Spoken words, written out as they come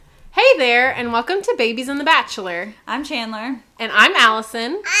there, and welcome to Babies and the Bachelor. I'm Chandler. And I'm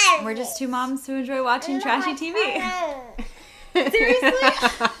Allison. We're just two moms who enjoy watching trashy TV. Seriously?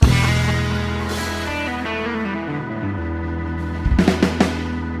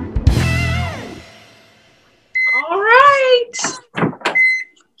 All right.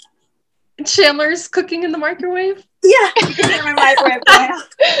 Chandler's cooking in the microwave? Yeah, cooking in my microwave now.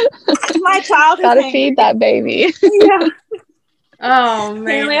 My child is Gotta feed that baby. Yeah. Oh, man.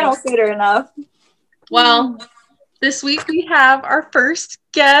 Apparently I don't feed her enough. Well, this week we have our first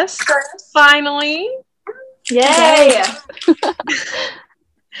guest, finally. Yay!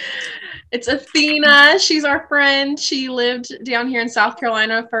 It's Athena. She's our friend. She lived down here in South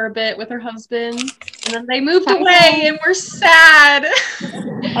Carolina for a bit with her husband. And then they moved away, and we're sad.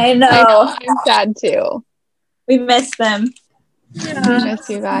 I know. I'm sad too. We miss them. Yeah. I miss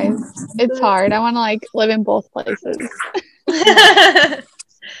you guys. It's hard. I want to live in both places.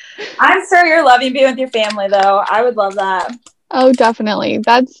 I'm sure you're loving being with your family, though. I would love that. Oh, definitely.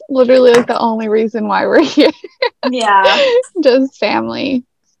 That's literally the only reason why we're here. Yeah. Just family.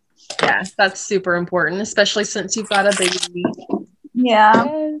 Yeah, that's super important, especially since you've got a baby. Yeah.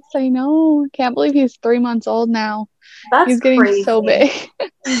 Yes, I know. Can't believe he's 3 months old now. That's He's getting crazy. so big.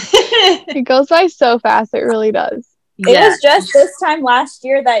 It goes by so fast. It really does. It was just this time last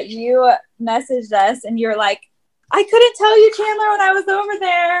year that you messaged us and you're like, I couldn't tell you, Chandler, when I was over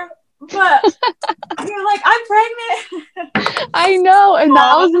there, but you're like, I'm pregnant. I know. And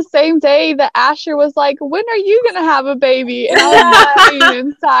that was the same day that Asher was like, when are you going to have a baby? And I was dying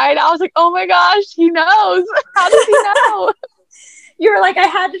inside. I was like, oh my gosh, he knows. How does he know? You were like, I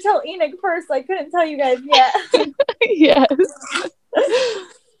had to tell Enoch first. I couldn't tell you guys yet. Yes.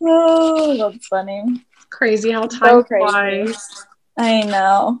 Oh, that's funny. Crazy how time flies. I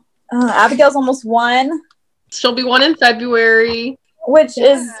know. Abigail's almost 1. She'll be 1 in February. Which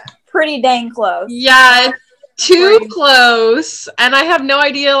is pretty dang close. Yeah, it's too close. And I have no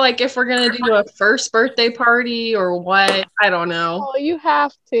idea, if we're going to do a first birthday party or what. I don't know. Oh, you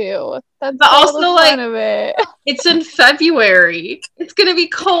have to. That's but all also, the fun of it. It's in February. It's going to be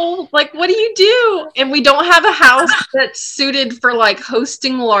cold. What do you do? And we don't have a house that's suited for,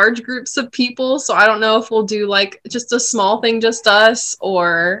 hosting large groups of people. So I don't know if we'll do, just a small thing, just us,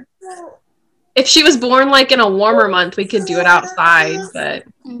 or... If she was born in a warmer month, we could do it outside, but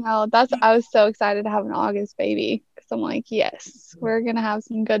No, I was so excited to have an August baby because I'm like, yes, we're gonna have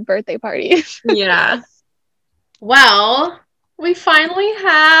some good birthday parties. Yeah. Well, we finally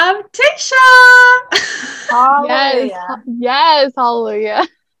have Tayshia. Hallelujah. Yes, hallelujah.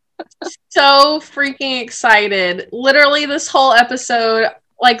 So freaking excited. Literally this whole episode,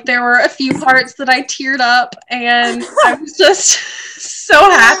 there were a few parts that I teared up, and I was just so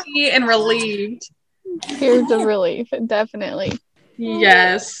happy and relieved. Tears of relief, definitely.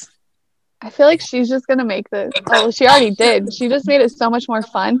 Yes. I feel like she's just gonna make this. Oh, she already did. She just made it so much more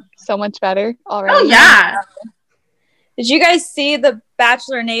fun, so much better already. Oh yeah. Did you guys see the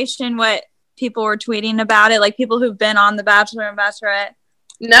Bachelor Nation? What people were tweeting about it? People who've been on the Bachelor and Bachelorette.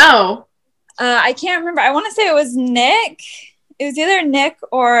 No. I can't remember. I want to say it was Nick. It was either Nick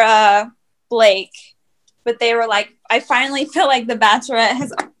or Blake, but they were like, I finally feel like the Bachelorette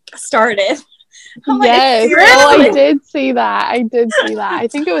has started. Yes. Like, I did see that. I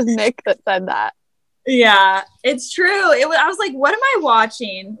think it was Nick that said that. Yeah, it's true. I was like, what am I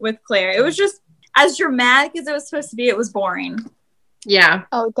watching with Claire? It was just as dramatic as it was supposed to be. It was boring. Yeah.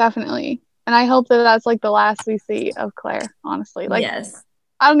 Oh, definitely. And I hope that that's the last we see of Claire, honestly. Yes.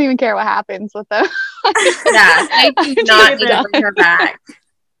 I don't even care what happens with them. Yeah, I do not need to bring her back.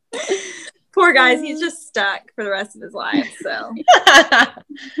 Poor guys, he's just stuck for the rest of his life. So,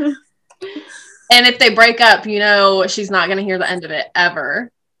 and if they break up, she's not going to hear the end of it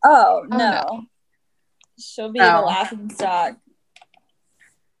ever. Oh no, she'll be the laughing stock.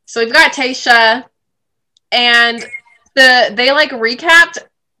 So we've got Tayshia, and they recapped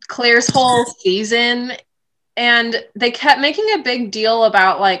Claire's whole season. And they kept making a big deal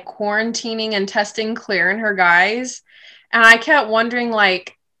about quarantining and testing Claire and her guys. And I kept wondering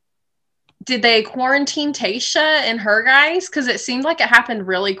did they quarantine Tayshia and her guys? Because it seemed like it happened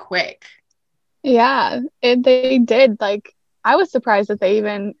really quick. Yeah, they did. I was surprised that they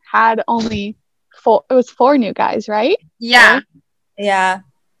even had only 4. It was 4 new guys, right? Yeah. 4? Yeah.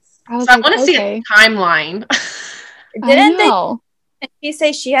 I was want to see a timeline. Didn't she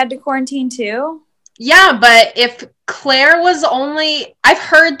say she had to quarantine too? Yeah, but if Claire was I've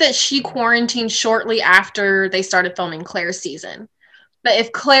heard that she quarantined shortly after they started filming Claire's season. But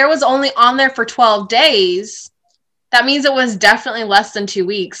if Claire was only on there for 12 days, that means it was definitely less than 2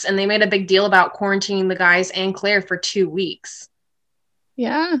 weeks. And they made a big deal about quarantining the guys and Claire for 2 weeks.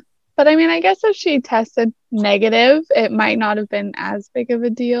 Yeah. But I mean, I guess if she tested negative, it might not have been as big of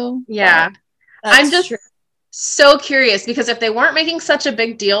a deal. Yeah. I'm just so curious because if they weren't making such a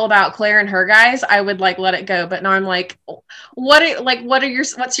big deal about Claire and her guys, I would like let it go. But now I'm like,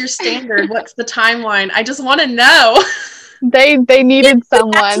 what's your standard? What's the timeline? I just want to know. They needed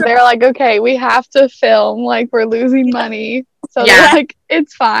someone. They're like, okay, we have to film. Like, we're losing money. So they're like,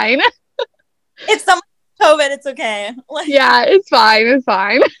 it's fine. It's someone COVID. It's okay. Yeah, it's fine. It's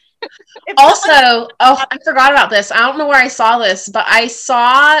fine. Also, I forgot about this. I don't know where I saw this, but I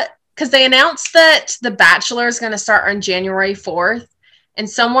saw, because they announced that The Bachelor is going to start on January 4th. And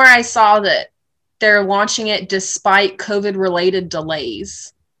somewhere I saw that they're launching it despite COVID-related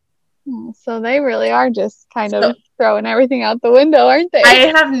delays. So they really are just kind of throwing everything out the window, aren't they?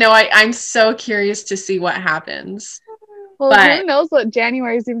 I'm so curious to see what happens. Well, who knows what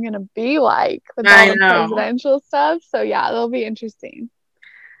January is even going to be like with all the presidential stuff. So yeah, it'll be interesting.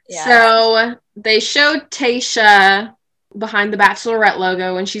 Yeah. So they showed Tayshia behind the Bachelorette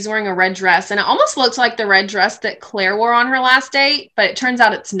logo and she's wearing a red dress. And it almost looks like the red dress that Claire wore on her last date, but it turns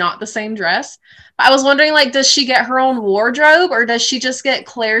out it's not the same dress. I was wondering, like, does she get her own wardrobe or does she just get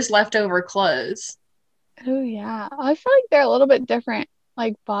Claire's leftover clothes? Oh, yeah. I feel like they're a little bit different,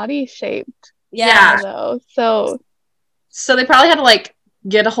 like body shaped. Yeah. Though. So they probably had to, like,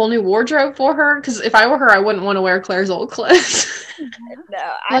 get a whole new wardrobe for her. Because if I were her, I wouldn't want to wear Claire's old clothes.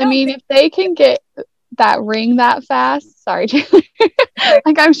 No, I mean, if they can get that ring that fast, sorry, Taylor.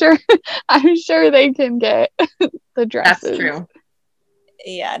 Like, I'm sure they can get the dresses. That's true.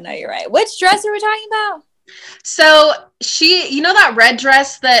 Yeah, no, you're right. Which dress are we talking about? So you know that red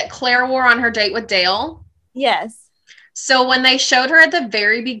dress that Claire wore on her date with Dale? Yes. So when they showed her at the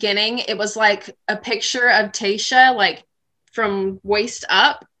very beginning, it was like a picture of Tayshia, like from waist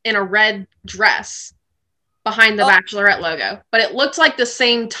up in a red dress behind the Bachelorette logo. But it looked like the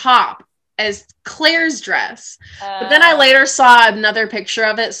same top as Claire's dress. But then I later saw another picture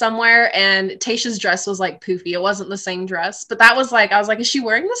of it somewhere and Tayshia's dress was like poofy. It wasn't the same dress. But that was like, I was like, is she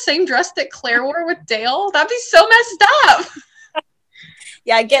wearing the same dress that Claire wore with Dale? That'd be so messed up.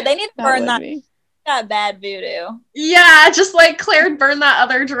 Yeah, they need to burn that bad voodoo. Yeah, just like Claire burned that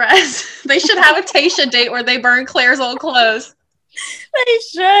other dress. They should have a Tayshia date where they burn Claire's old clothes. They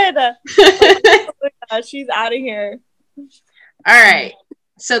should. Oh my gosh, she's out of here. All right.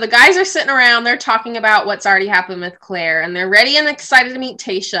 So the guys are sitting around, they're talking about what's already happened with Claire, and they're ready and excited to meet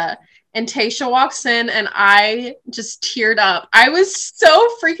Tayshia. And Tayshia walks in, and I just teared up. I was so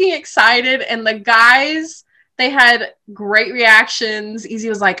freaking excited, and the guys, they had great reactions. Easy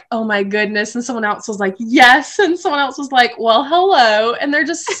was like, oh my goodness, and someone else was like, yes, and someone else was like, well, hello, and they're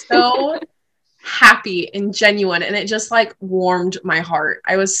just so happy and genuine, and it just like warmed my heart.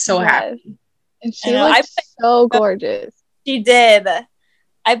 I was so happy. And she looked so gorgeous. She did.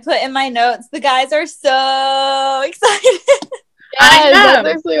 I put in my notes, the guys are so excited. Yes, that's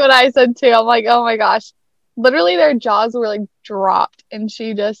basically what I said too. I'm like, oh my gosh. Literally their jaws were like dropped and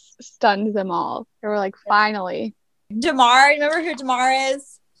she just stunned them all. They were like, finally. Jamar, remember who Jamar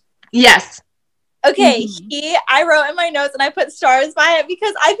is? Yes. Okay, I wrote in my notes and I put stars by it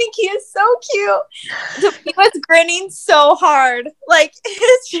because I think he is so cute. He was grinning so hard. Like,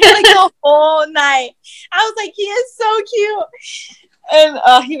 the whole night. I was like, he is so cute.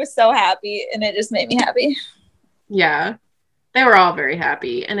 And he was so happy, and it just made me happy. Yeah, they were all very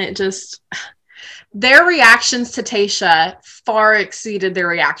happy, and it just, their reactions to Tayshia far exceeded their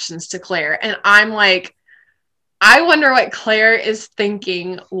reactions to Claire. And I'm like, I wonder what Claire is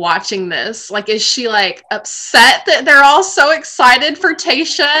thinking watching this. Like, is she like upset that they're all so excited for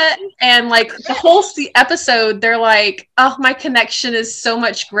Tayshia? And like the whole episode, they're like, oh, my connection is so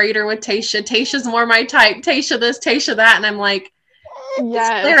much greater with Tayshia. Tayshia's more my type. Tayshia this, Tayshia that. And I'm like,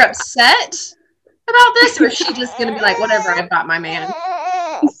 yes. Is Claire upset about this? Or is she just going to be like, whatever, I've got my man?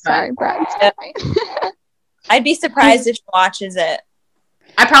 Sorry, Brad. I'd be surprised if she watches it.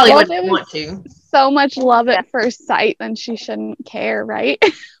 I probably wouldn't want to. So much love at first sight, then she shouldn't care, right?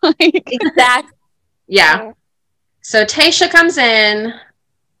 Exactly. Yeah. So Tayshia comes in.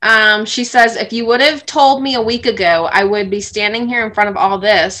 She says, if you would have told me a week ago I would be standing here in front of all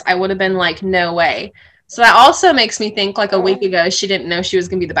this, I would have been like, no way. So that also makes me think like a week ago she didn't know she was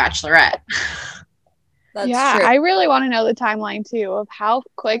going to be the Bachelorette. That's true. I really want to know the timeline too of how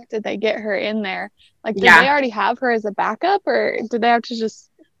quick did they get her in there? Like, did they already have her as a backup, or did they have to just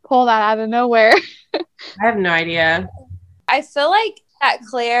pull that out of nowhere? I have no idea. I feel like that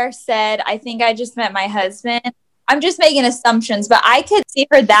Claire said, I think I just met my husband. I'm just making assumptions, but I could see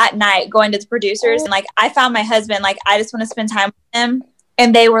her that night going to the producers and like, I found my husband, like, I just want to spend time with him.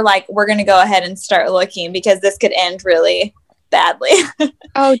 And they were like, we're going to go ahead and start looking because this could end really badly.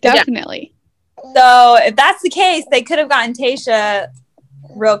 Oh, definitely. So if that's the case, they could have gotten Tayshia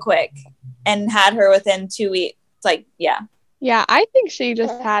real quick and had her within 2 weeks. Like, yeah. Yeah, I think she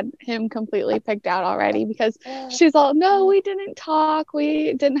just had him completely picked out already because she's all, no, we didn't talk.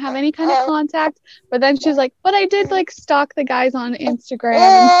 We didn't have any kind of contact. But then she's like, but I did like stalk the guys on Instagram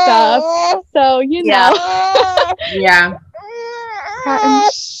and stuff. So, you know. Yeah. Oh,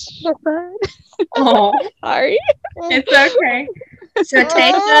 sorry. It's okay. So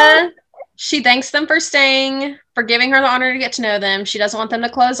Tayshia, she thanks them for staying, for giving her the honor to get to know them. She doesn't want them to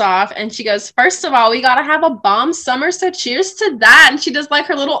close off. And she goes, first of all, we got to have a bomb summer. So cheers to that. And she does like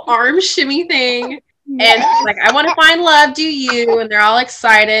her little arm shimmy thing. And she's like, I want to find love. Do you? And they're all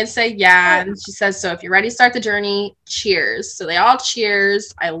excited. Say yeah. And she says, so if you're ready to start the journey, cheers. So they all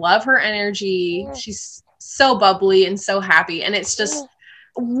cheers. I love her energy. She's so bubbly and so happy. And it's just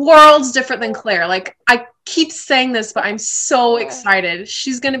worlds different than Claire. Like, I keep saying this, but I'm so excited.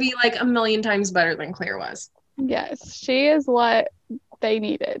 She's going to be like a million times better than Claire was. Yes, she is what they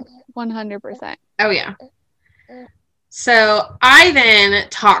needed. 100%. Oh, yeah. So Ivan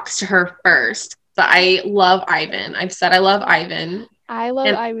talks to her first, but I love Ivan. I've said I love Ivan. I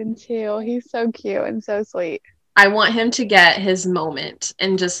love Ivan too. He's so cute and so sweet. I want him to get his moment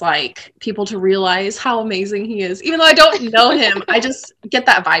and just like people to realize how amazing he is. Even though I don't know him, I just get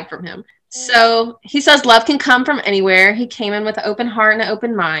that vibe from him. So he says love can come from anywhere. He came in with an open heart and an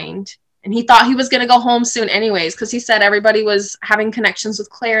open mind. And he thought he was going to go home soon anyways, because he said everybody was having connections with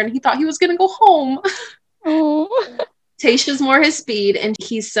Claire and he thought he was going to go home. Oh. Tayshia's more his speed and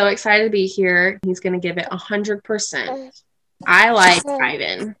he's so excited to be here. He's going to give it 100%. I like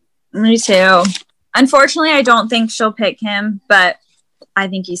Ivan. Me too. Unfortunately, I don't think she'll pick him, but I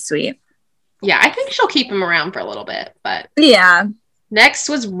think he's sweet. Yeah, I think she'll keep him around for a little bit, but yeah. Next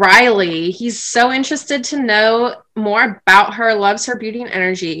was Riley. He's so interested to know more about her, loves her beauty and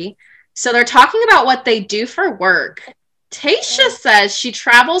energy. So they're talking about what they do for work. Tayshia says she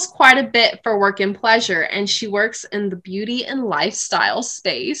travels quite a bit for work and pleasure, and she works in the beauty and lifestyle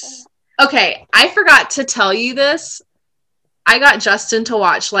space. Okay, I forgot to tell you this. I got Justin to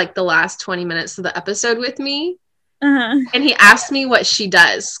watch like the last 20 minutes of the episode with me. And he asked me what she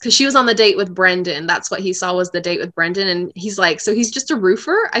does because she was on the date with Brendan. That's what he saw was the date with Brendan. And he's like, so he's just a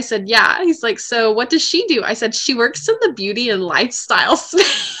roofer? I said, yeah. He's like, so what does she do? I said, she works in the beauty and lifestyle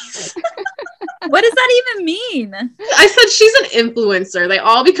space. What does that even mean? I said, she's an influencer. They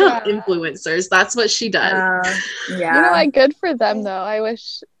all become influencers. That's what she does. Yeah. You know, like, good for them, though. I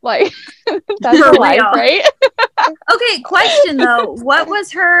wish, like, that's a life, right? Okay, question, though. What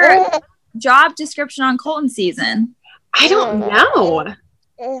was her job description on Colton season? I don't know.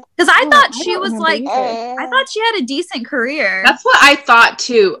 Because I thought she was like, I thought she had a decent career. That's what I thought,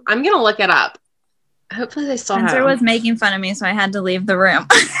 too. I'm going to look it up. Hopefully they still have Spencer was making fun of me, so I had to leave the room.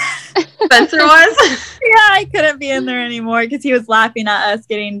 Spencer was? Yeah, I couldn't be in there anymore because he was laughing at us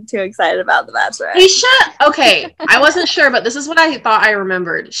getting too excited about The Bachelorette. Tayshia, okay, I wasn't sure, but this is what I thought I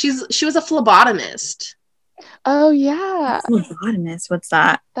remembered. She was a phlebotomist. Oh, yeah. Phlebotomist, what's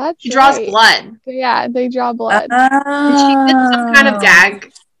that? She draws blood. Yeah, they draw blood. And she did some kind of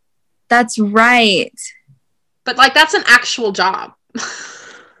gag. That's right. But, like, that's an actual job.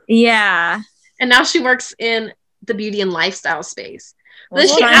 Yeah. And now she works in the beauty and lifestyle space. Well,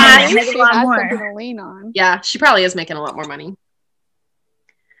 then she has something to lean on. Yeah, she probably is making a lot more money.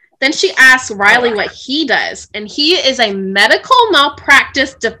 Then she asks Riley what he does, and he is a medical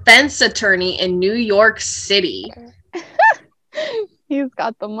malpractice defense attorney in New York City. He's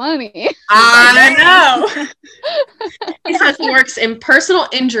got the money. I know. He says he works in personal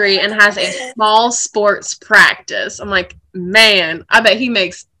injury and has a small sports practice. I'm like, man, I bet he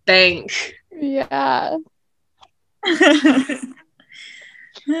makes bank. Yeah.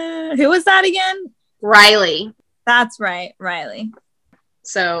 Who was that again? Riley. That's right, Riley.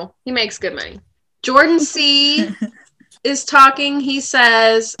 So he makes good money. Jordan C. is talking. He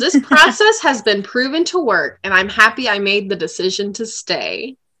says, this process has been proven to work, and I'm happy I made the decision to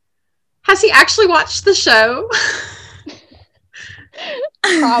stay. Has he actually watched the show?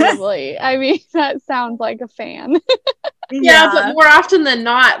 Probably. I mean, that sounds like a fan. Yeah, but more often than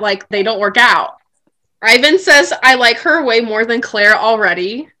not, like, they don't work out. Ivan says, I like her way more than Claire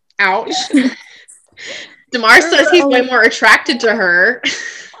already. Ouch. DeMar says he's way more attracted to her.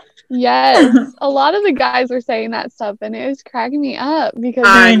 Yes. A lot of the guys were saying that stuff, and it was cracking me up because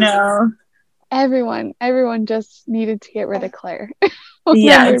I know. Everyone just needed to get rid of Claire. 100%.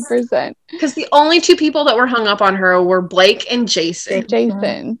 Yes. Because the only two people that were hung up on her were Blake and Jason.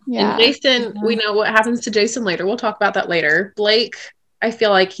 Jason, yeah. And Jason, we know what happens to Jason later. We'll talk about that later. Blake, I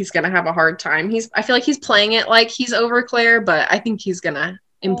feel like he's gonna have a hard time. I feel like he's playing it like he's over Claire, but I think he's gonna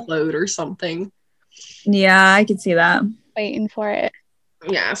implode or something. Yeah, I could see that. Waiting for it.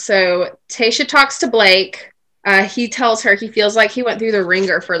 Yeah, so Tayshia talks to Blake. He tells her he feels like he went through the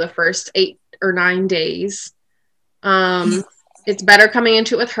ringer for the first 8 or 9 days. It's better coming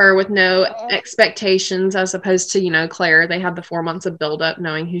into it with her with no expectations as opposed to, Claire. They had the 4 months of buildup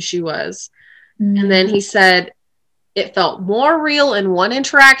knowing who she was. And then he said it felt more real in one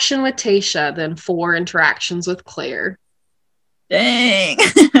interaction with Tayshia than 4 interactions with Claire. Dang.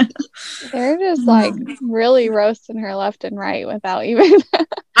 They're just like really roasting her left and right without even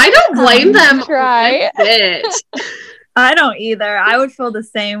I don't blame them. Try. I don't either. I would feel the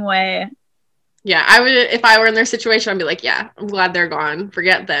same way. Yeah, I would if I were in their situation. I'd be like, yeah, I'm glad they're gone.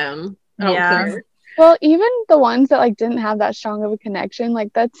 Forget them. I don't care. Well, even the ones that like didn't have that strong of a connection,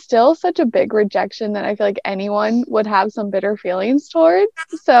 like that's still such a big rejection that I feel like anyone would have some bitter feelings towards.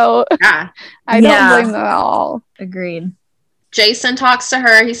 So yeah. I don't blame them at all. Agreed. Jason talks to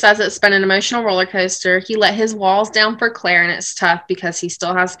her. He says it's been an emotional roller coaster. He let his walls down for Claire, and it's tough because he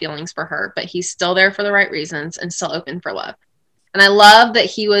still has feelings for her, but he's still there for the right reasons and still open for love. And I love that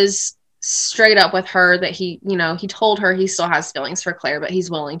he was straight up with her, that he told her he still has feelings for Claire, but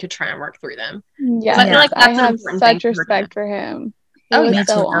he's willing to try and work through them. Yeah, I feel like that's I have such respect for him. He was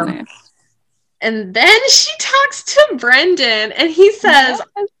so honest. And then she talks to Brendan, and he says,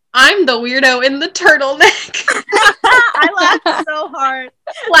 I'm the weirdo in the turtleneck. I laughed so hard.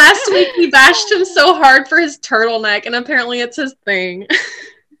 Last week we bashed him so hard for his turtleneck, and apparently it's his thing.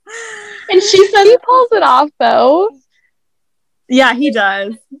 And she says he pulls it off though. Yeah, he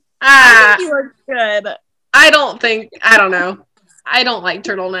does. I think he looks good. I don't know. I don't like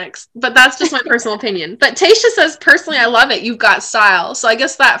turtlenecks, but that's just my personal opinion. But Tayshia says, personally, I love it. You've got style. So I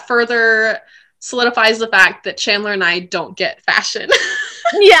guess that further solidifies the fact that Chandler and I don't get fashion.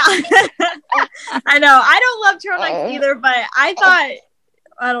 Yeah. I know. I don't love turtlenecks either, but I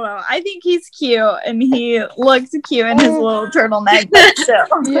don't know. I think he's cute and he looks cute in his little turtleneck. But still.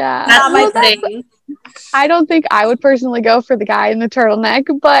 Yeah. That's my thing. I don't think I would personally go for the guy in the turtleneck,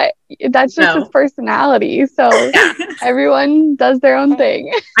 but that's just his personality. So everyone does their own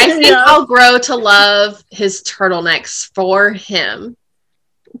thing. I think I'll grow to love his turtlenecks for him.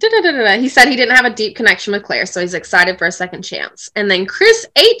 He said he didn't have a deep connection with Claire, so he's excited for a second chance. And then Chris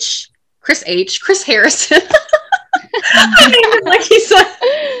Harrison. I mean, like he's a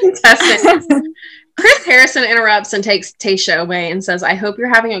contestant. Chris Harrison interrupts and takes Tayshia away and says, I hope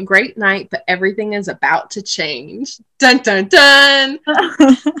you're having a great night, but everything is about to change. Dun, dun, dun.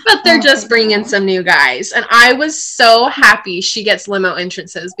 But they're just bringing some new guys. And I was so happy she gets limo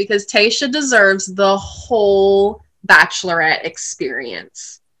entrances because Tayshia deserves the whole Bachelorette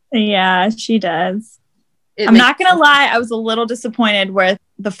experience. Yeah, she does. I'm not going to lie. I was a little disappointed with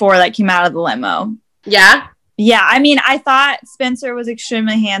the 4 that came out of the limo. Yeah? Yeah. I mean, I thought Spencer was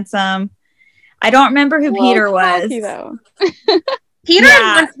extremely handsome. I don't remember who Peter was. Cocky, though. Peter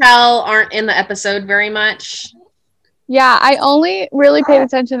and Montel aren't in the episode very much. Yeah, I only really paid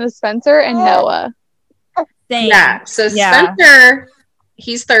attention to Spencer and Noah. Same. Yeah, so Spencer,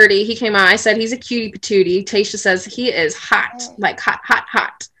 he's 30. He came out. I said he's a cutie patootie. Tayshia says he is hot, like hot, hot,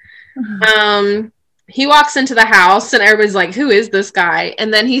 hot. Mm-hmm. He walks into the house and everybody's like, who is this guy?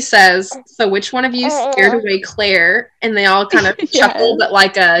 And then he says, so which one of you scared away Claire? And they all kind of chuckle, but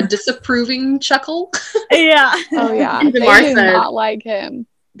like a disapproving chuckle. Yeah. Oh, yeah. They do not like him.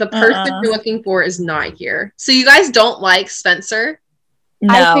 The person you're looking for is not here. So you guys don't like Spencer?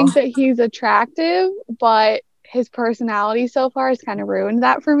 No. I think that he's attractive, but his personality so far has kind of ruined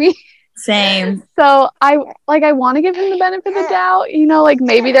that for me. Same. So I want to give him the benefit of the doubt, like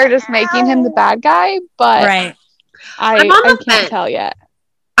maybe they're just making him the bad guy, but I can't tell yet.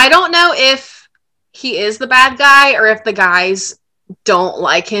 I don't know if he is the bad guy or if the guys don't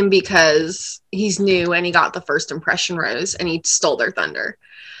like him because he's new and he got the first impression rose and he stole their thunder.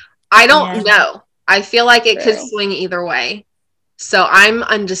 I don't know. I feel like it could swing either way. So I'm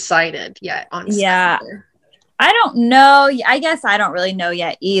undecided yet on Spencer. Yeah. I don't know. I guess I don't really know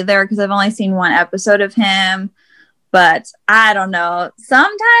yet either because I've only seen 1 episode of him. But I don't know.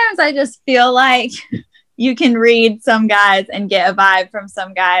 Sometimes I just feel like you can read some guys and get a vibe from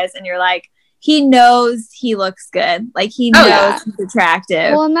some guys and you're like, he knows he looks good. Like he knows he's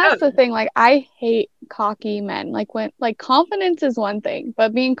attractive. Well, and that's the thing. Like I hate cocky men. Like when confidence is one thing,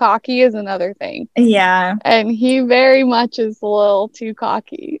 but being cocky is another thing. Yeah. And he very much is a little too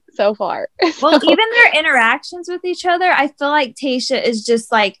cocky so far. Well, even their interactions with each other, I feel like Tayshia is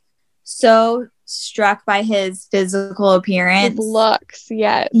just like so struck by his physical appearance. His looks,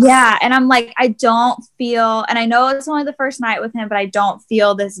 yes. Yeah, and I'm like, I don't feel, and I know it's only the first night with him, but I don't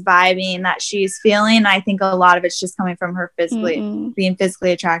feel this vibing that she's feeling. I think a lot of it's just coming from her being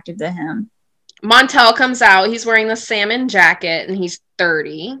physically attracted to him. Montel comes out. He's wearing the salmon jacket, and he's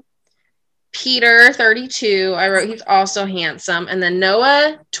 30. Peter, 32. I wrote he's also handsome. And then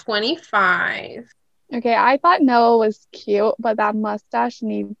Noah, 25. Okay, I thought Noah was cute, but that mustache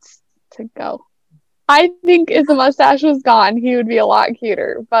needs to go. I think if the mustache was gone, he would be a lot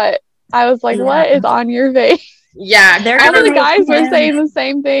cuter. But I was like, what is on your face? Yeah. All the guys were saying the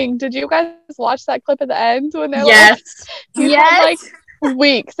same thing. Did you guys watch that clip at the end when they're like, he had like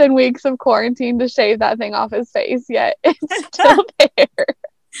weeks and weeks of quarantine to shave that thing off his face, yet it's still there.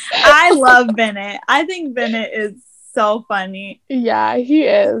 I love Bennett. I think Bennett is so funny. Yeah, he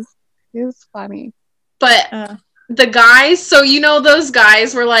is. He's funny. But the guys, so you know those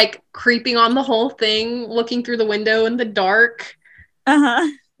guys were like creeping on the whole thing, looking through the window in the dark.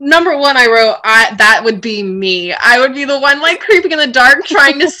 Number one, I wrote, that would be me. I would be the one like creeping in the dark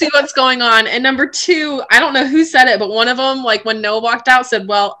trying to see what's going on. And number two, I don't know who said it, but one of them, like when Noah walked out, said,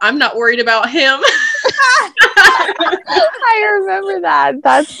 well, I'm not worried about him. I remember that.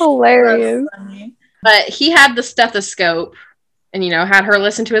 That's hilarious. That's but he had the stethoscope and, you know, had her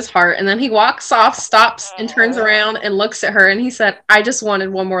listen to his heart. And then he walks off, stops, and turns around and looks at her. And he said, I just wanted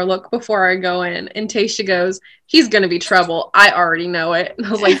one more look before I go in. And Tayshia goes, he's going to be trouble. I already know it. And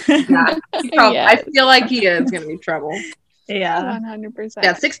I was like, yeah, I feel like he is going to be trouble. Yeah. 100%.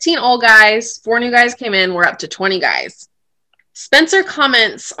 Yeah, 16 old guys, 4 new guys came in. We're up to 20 guys. Spencer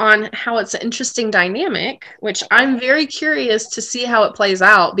comments on how it's an interesting dynamic, which I'm very curious to see how it plays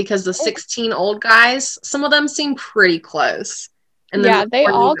out because the 16 old guys, some of them seem pretty close. And yeah, they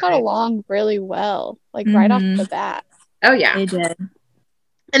all got along really well, like right off the bat. Oh, yeah. They did.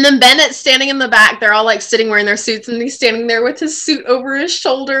 And then Bennett's standing in the back. They're all like sitting wearing their suits, and he's standing there with his suit over his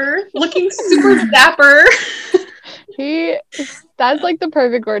shoulder, looking super dapper. That's like the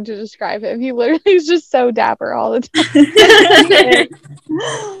perfect word to describe him. He literally is just so dapper all the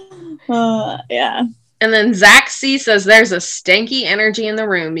time. Yeah. And then Zach C says there's a stanky energy in the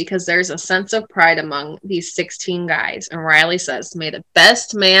room because there's a sense of pride among these 16 guys. And Riley says, may the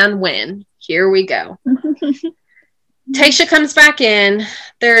best man win. Here we go. Tayshia comes back in.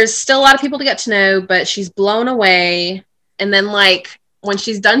 There's still a lot of people to get to know, but she's blown away. And then, like, when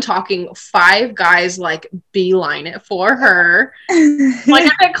she's done talking, 5 guys, like, beeline it for her.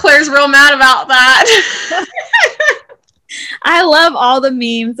 Like, I bet Claire's real mad about that. I love all the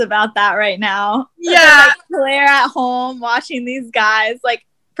memes about that right now. Yeah. Like Claire at home watching these guys, like,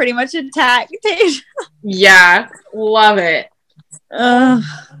 pretty much attack Tayshia. Yeah. Love it.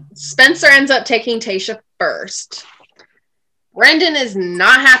 Spencer ends up taking Tayshia first. Brendan is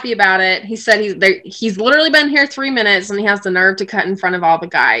not happy about it. He said he's literally been here 3 minutes and he has the nerve to cut in front of all the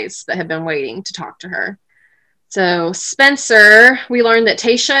guys that have been waiting to talk to her. So Spencer, we learned that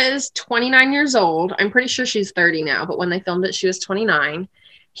Tayshia is 29 years old. I'm pretty sure she's 30 now, but when they filmed it, she was 29.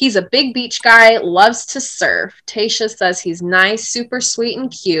 He's a big beach guy, loves to surf. Tayshia says he's nice, super sweet and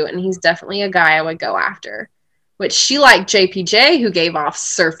cute, and he's definitely a guy I would go after. Which she liked JPJ, who gave off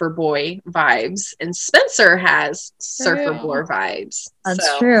surfer boy vibes, and Spencer has surfer boy vibes.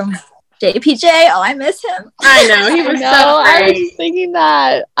 That's true. JPJ, oh, I miss him. I know, he was so great. I was just thinking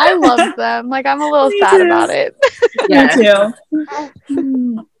that. I love them. Like, I'm a little sad about it. Yeah. Me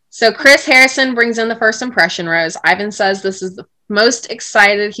too. So Chris Harrison brings in the first impression rose. Ivan says this is the most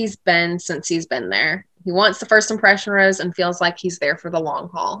excited he's been since he's been there. He wants the first impression rose and feels like he's there for the long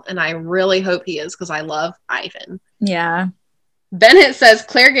haul. And I really hope he is because I love Ivan. Yeah. Bennett says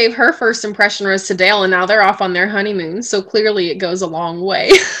Claire gave her first impression rose to Dale and now they're off on their honeymoon. So clearly it goes a long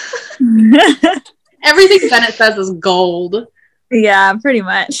way. Everything Bennett says is gold. Yeah, pretty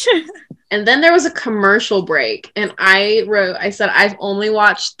much. And then there was a commercial break. And I said, I've only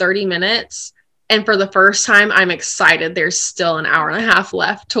watched 30 minutes. And for the first time, I'm excited. There's still an hour and a half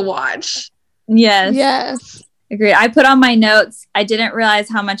left to watch. Yes. Agree. I put on my notes, I didn't realize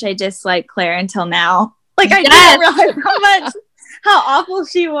how much I disliked Claire until now. Like, I didn't realize how awful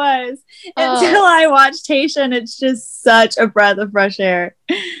she was until I watched Tayshia, and it's just such a breath of fresh air.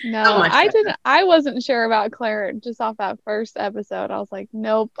 No, I wasn't sure about Claire just off that first episode. I was like,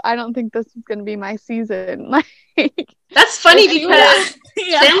 nope, I don't think this is going to be my season. That's funny because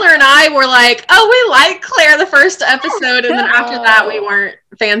Chandler and I were like, oh, we like Claire the first episode, and then after that we weren't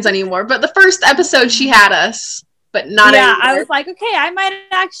fans anymore. But the first episode she had us, but not anymore. I was like, okay, I might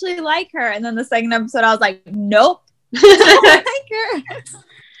actually like her. And then the second episode I was like, nope. I don't like her.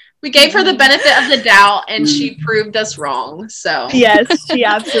 We gave her the benefit of the doubt, and she proved us wrong. So Yes, she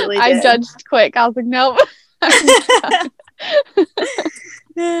absolutely did. I judged quick. I was like, nope.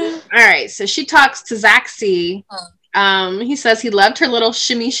 All right, so she talks to Zach C. He says he loved her little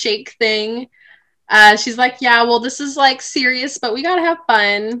shimmy shake thing. She's like, yeah, well, this is like serious, but we gotta have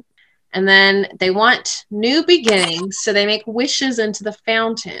fun. And then they want new beginnings, so they make wishes into the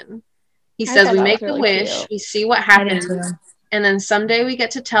fountain. He says, we make a wish, we see what happens, and then someday we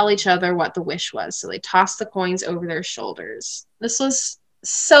get to tell each other what the wish was. So they toss the coins over their shoulders. This was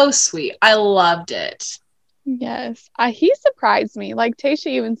so sweet. I loved it. Yes. He surprised me. Like, Tayshia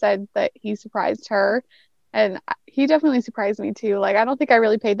even said that he surprised her. And he definitely surprised me, too. Like, I don't think I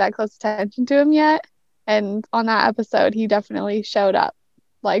really paid that close attention to him yet. And on that episode, he definitely showed up.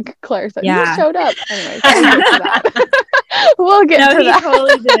 Like Claire said, he showed up. Anyways, we'll get to that. He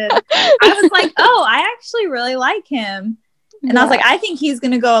totally did. I was like, oh, I actually really like him. And I was like, I think he's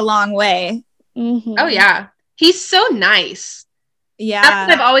going to go a long way. Mm-hmm. Oh, yeah. He's so nice. Yeah. That's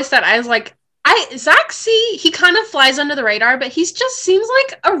what I've always said. I was like, Zach C, he kind of flies under the radar, but he just seems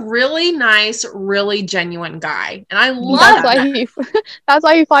like a really nice, really genuine guy. And I love that. That's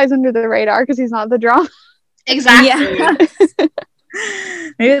why he flies under the radar, because he's not the drama. Exactly. Yeah.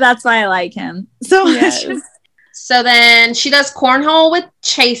 Maybe that's why I like him so much. So then she does cornhole with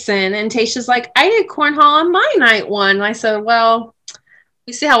Chasen, and Tayshia's like, I did cornhole on my night one. And I said, well,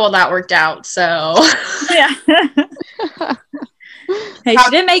 we see how well that worked out. So yeah. Hey, she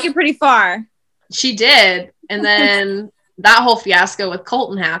did make it pretty far. She did. And then that whole fiasco with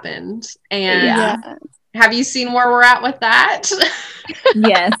Colton happened. And have you seen where we're at with that?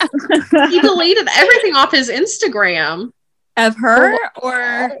 Yes. He deleted everything off his Instagram. Of her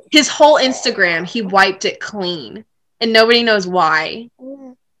or his whole Instagram? He wiped it clean. And nobody knows why.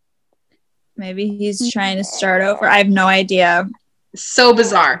 Maybe he's trying to start over. I have no idea. So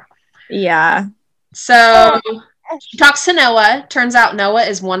bizarre. Yeah. So she talks to Noah. Turns out Noah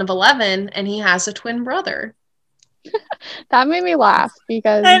is one of 11 and he has a twin brother. That made me laugh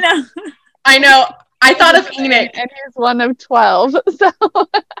because I know. I thought of Enoch. And he's one of 12. So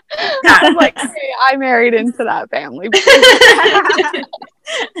I was like, hey, I married into that family.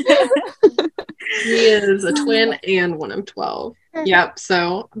 He is a twin and one of 12. Yep.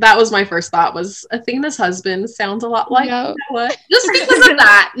 So that was my first thought, was Athena's husband sounds a lot like Noah. Just because of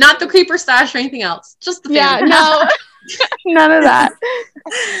that. Not the creeper stash or anything else. Just the family. No. None of that.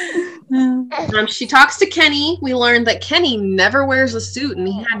 She talks to Kenny. We learned that Kenny never wears a suit and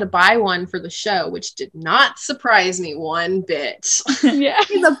he had to buy one for the show, which did not surprise me one bit. Yeah.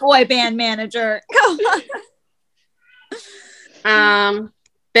 He's a boy band manager. Ben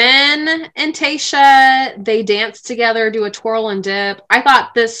and Tayshia, they dance together, do a twirl and dip. I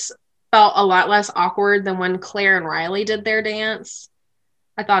thought this felt a lot less awkward than when Claire and Riley did their dance.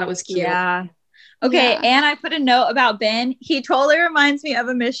 I thought it was cute. Yeah. Okay, and I put a note about Ben. He totally reminds me of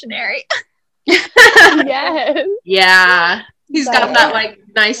a missionary. Yes. Yeah. He's got that like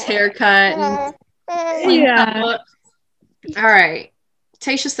nice haircut. And all right.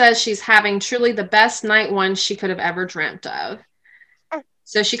 Tayshia says she's having truly the best night one she could have ever dreamt of.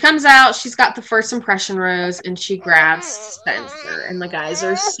 So she comes out, she's got the first impression rose, and she grabs Spencer. And the guys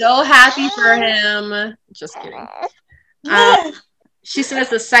are so happy for him. Just kidding. She says,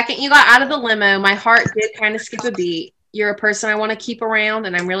 the second you got out of the limo, my heart did kind of skip a beat. You're a person I want to keep around,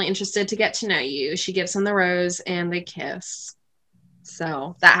 and I'm really interested to get to know you. She gives him the rose, and they kiss.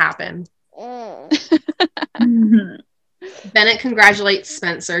 So that happened. Bennett congratulates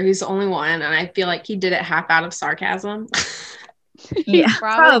Spencer, who's the only one, and I feel like he did it half out of sarcasm. Yeah,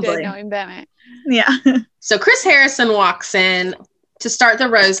 probably did, knowing Bennett. Yeah. So Chris Harrison walks in to start the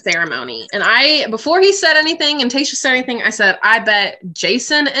rose ceremony. And before he said anything and Tayshia said anything, I said, I bet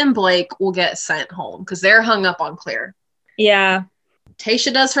Jason and Blake will get sent home because they're hung up on Claire. Yeah.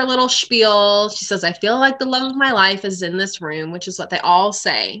 Tayshia does her little spiel. She says, I feel like the love of my life is in this room, which is what they all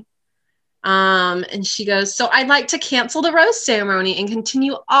say. And she goes, so I'd like to cancel the rose ceremony and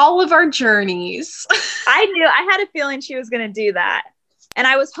continue all of our journeys. I had a feeling she was going to do that. And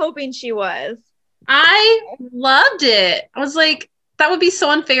I was hoping she was. I loved it. I was like, that would be so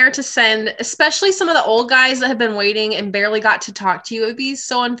unfair to send, especially some of the old guys that have been waiting and barely got to talk to you. It would be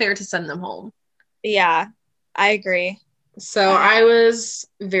so unfair to send them home. Yeah, I agree. So I was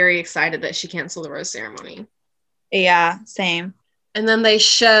very excited that she canceled the rose ceremony. Yeah, same. And then they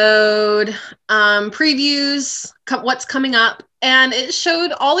showed previews, what's coming up. And it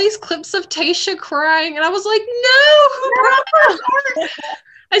showed all these clips of Tayshia crying. And I was like, no, who brought her heart?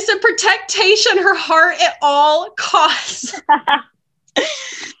 I said, protect Tayshia and her heart at all costs.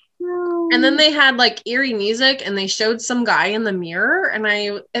 And then they had like eerie music and they showed some guy in the mirror.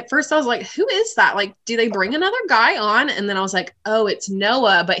 And at first I was like, who is that? Like, do they bring another guy on? And then I was like, oh, it's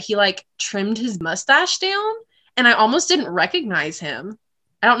Noah, but he like trimmed his mustache down and I almost didn't recognize him.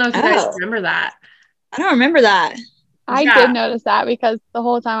 I don't know if you guys remember that. I don't remember that. I did notice that because the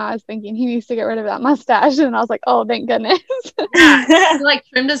whole time I was thinking he needs to get rid of that mustache. And I was like, oh, thank goodness. Yeah, he like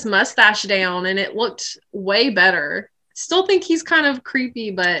trimmed his mustache down and it looked way better. Still think he's kind of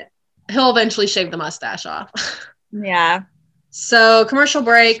creepy, but he'll eventually shave the mustache off. Yeah. So commercial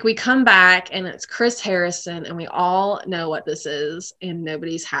break, we come back and it's Chris Harrison and we all know what this is and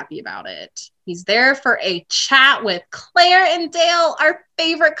nobody's happy about it. He's there for a chat with Claire and Dale, our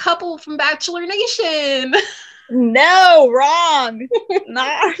favorite couple from Bachelor Nation. No, wrong.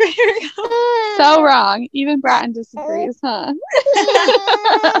 Not our favorite couple. So wrong. Even Bratton disagrees, huh?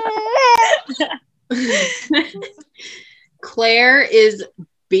 Claire is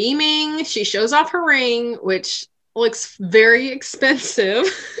beaming. She shows off her ring, which looks very expensive.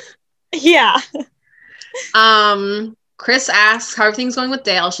 Yeah. Chris asks how everything's going with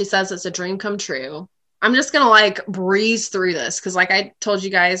Dale. She says it's a dream come true. I'm just gonna like breeze through this because like I told you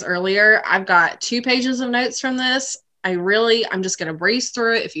guys earlier, I've got 2 pages of notes from this. I'm just gonna breeze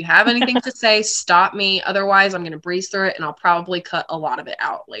through it. If you have anything to say, stop me. Otherwise, I'm gonna breeze through it and I'll probably cut a lot of it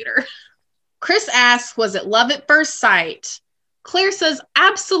out later. Chris asks, was it love at first sight? Claire says,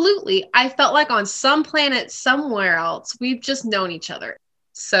 absolutely. I felt like on some planet somewhere else, we've just known each other.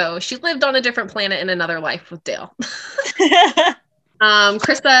 So she lived on a different planet in another life with Dale.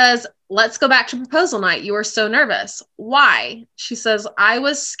 Chris says, let's go back to proposal night. You were so nervous. Why? She says, I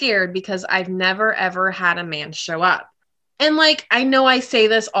was scared because I've never, ever had a man show up. And like, I know I say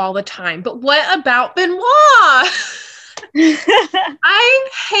this all the time, but what about Benoit? I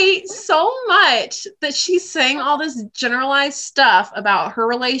hate so much that she's saying all this generalized stuff about her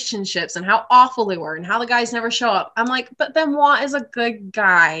relationships and how awful they were and how the guys never show up. I'm like, but Benoit is a good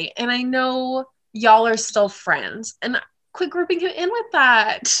guy. And I know y'all are still friends. And quit grouping him in with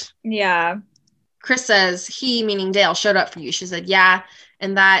that. Yeah. Chris says, he, meaning Dale, showed up for you. She said, yeah.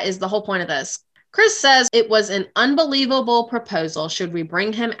 And that is the whole point of this. Chris says, it was an unbelievable proposal. Should we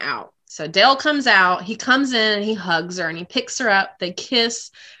bring him out? So Dale comes out, he comes in and he hugs her and he picks her up, they kiss.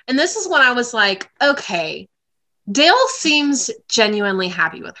 And this is when I was like, okay, Dale seems genuinely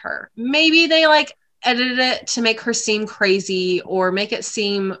happy with her. Maybe they like edited it to make her seem crazy or make it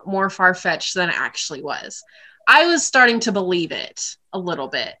seem more far-fetched than it actually was. I was starting to believe it a little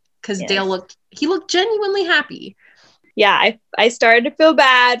bit because Dale looked genuinely happy. Yeah, I started to feel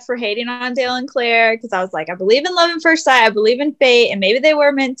bad for hating on Dale and Claire because I was like, I believe in love at first sight. I believe in fate, and maybe they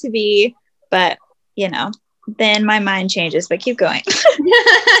were meant to be. But, then my mind changes. But keep going.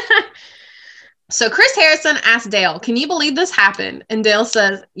 So Chris Harrison asked Dale, can you believe this happened? And Dale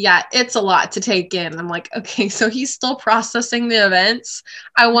says, yeah, it's a lot to take in. I'm like, okay, so he's still processing the events.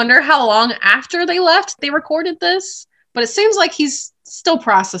 I wonder how long after they left they recorded this. But it seems like he's still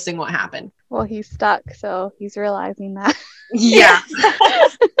processing what happened. Well, he's stuck, so he's realizing that. Yeah.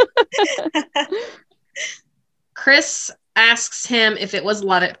 Chris asks him if it was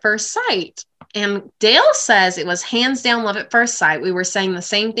love at first sight. And Dale says it was hands down love at first sight. We were saying the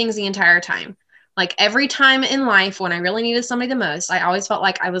same things the entire time. Like every time in life when I really needed somebody the most, I always felt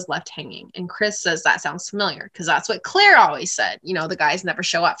like I was left hanging. And Chris says that sounds familiar because that's what Claire always said. The guys never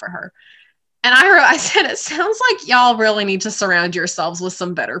show up for her. And I said, it sounds like y'all really need to surround yourselves with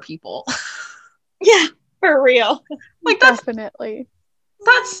some better people. Yeah, for real. Like definitely.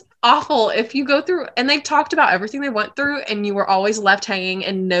 That's awful. If you go through, and they've talked about everything they went through and you were always left hanging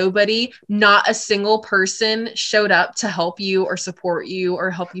and not a single person showed up to help you or support you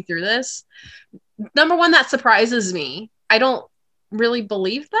or help you through this. Number one, that surprises me. I don't really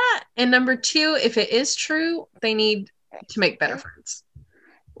believe that. And number two, if it is true, they need to make better friends.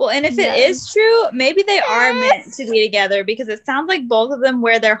 Well, and if it is true, maybe they are meant to be together because it sounds like both of them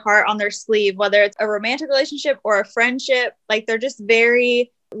wear their heart on their sleeve, whether it's a romantic relationship or a friendship. Like they're just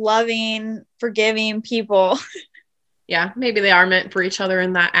very loving, forgiving people. Yeah, maybe they are meant for each other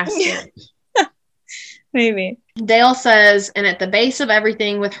in that aspect. Maybe. Dale says, and at the base of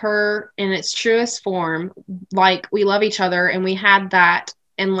everything with her in its truest form, like we love each other and we had that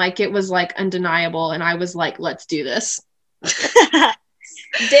and like it was like undeniable. And I was like, let's do this.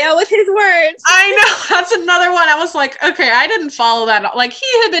 Dale with his words. I know. That's another one. I was like, okay, I didn't follow that. Like he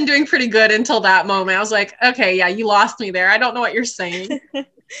had been doing pretty good until that moment. I was like, okay, yeah, you lost me there. I don't know what you're saying.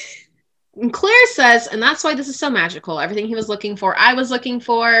 And Claire says, and that's why this is so magical. Everything he was looking for, I was looking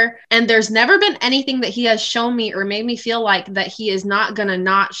for. And there's never been anything that he has shown me or made me feel like that he is not going to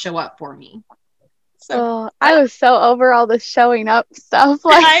not show up for me. I was so over all the showing up stuff.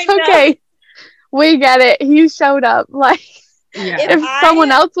 I Like, know. okay, we get it. He showed up. Like, Yeah. if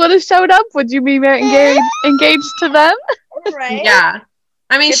someone else would have showed up, would you be engaged to them? Right? Yeah.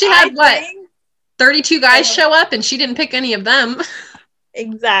 I mean, If she I had what? drank- 32 guys show up and she didn't pick any of them.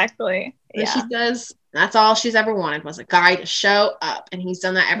 Exactly. And Yeah. she says that's all she's ever wanted was a guy to show up. And he's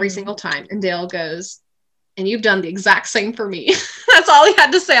done that every single time. And Dale goes, and you've done the exact same for me. That's all he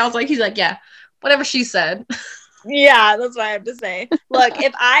had to say. I was like, he's like, yeah, whatever she said. Yeah, that's what I have to say. Look,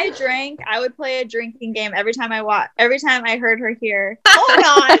 if I drank, I would play a drinking game every time I heard her here. Hold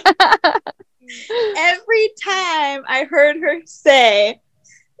on. Every time I heard her say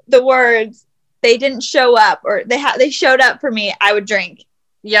the words, they didn't show up or they showed up for me, I would drink.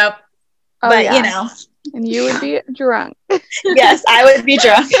 Yep. But yeah. you know. And you would be drunk. Yes, I would be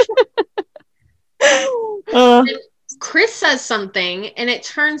drunk. Chris says something, and it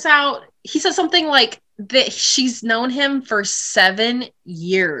turns out he says something like that she's known him for 7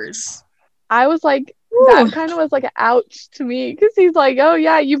 years. I was like, that kind of was like an ouch to me because he's like, oh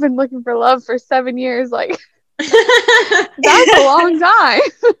yeah, you've been looking for love for 7 years. Like, that's a long time.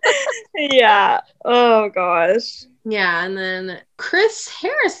 Yeah. Oh gosh. Yeah, and then Chris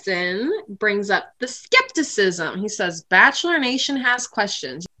Harrison brings up the skepticism. He says, Bachelor Nation has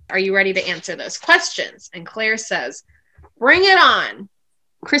questions. Are you ready to answer those questions? And Claire says, bring it on.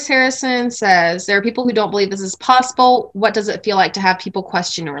 Chris Harrison says, there are people who don't believe this is possible. What does it feel like to have people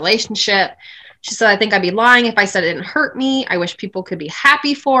question a relationship? She said, I think I'd be lying if I said it didn't hurt me. I wish people could be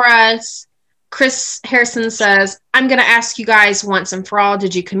happy for us. Chris Harrison says, I'm going to ask you guys once and for all,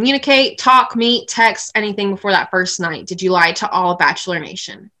 did you communicate, talk, meet, text, anything before that first night? Did you lie to all of Bachelor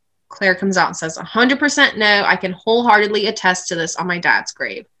Nation? Claire comes out and says, 100% no. I can wholeheartedly attest to this on my dad's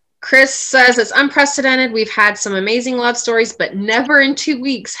grave. Chris says it's unprecedented. We've had some amazing love stories, but never in 2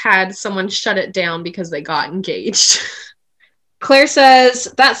 weeks had someone shut it down because they got engaged. Claire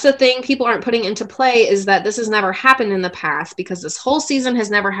says that's the thing people aren't putting into play is that this has never happened in the past because this whole season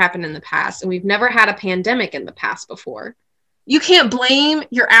has never happened in the past and we've never had a pandemic in the past before. You can't blame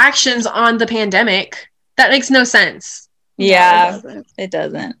your actions on the pandemic. That makes no sense. Yeah, it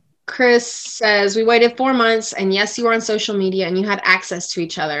doesn't. Chris says, we waited 4 months and yes, you were on social media and you had access to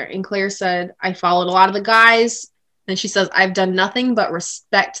each other. And Claire said, I followed a lot of the guys. And she says, I've done nothing but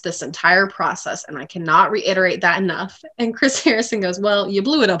respect this entire process. And I cannot reiterate that enough. And Chris Harrison goes, well, you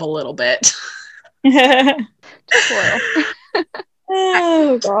blew it up a little bit.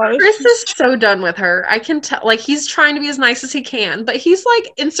 Oh, gosh. Chris is so done with her. I can tell, like, he's trying to be as nice as he can, but he's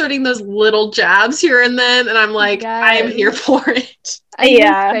like inserting those little jabs here and then. And I'm like, yes. I am here for it. And his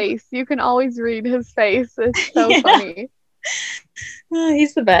face. You can always read his face. It's so funny. Oh,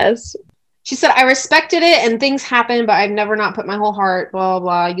 he's the best. She said, I respected it and things happen, but I've never not put my whole heart, blah,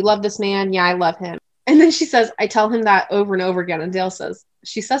 blah, blah. You love this man? Yeah, I love him. And then she says, I tell him that over and over again. And Dale says,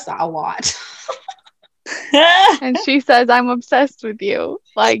 she says that a lot. And she says, I'm obsessed with you.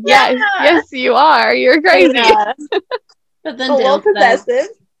 Like, yes, you are. You're crazy. Yeah. But then A Dale little possessive. says,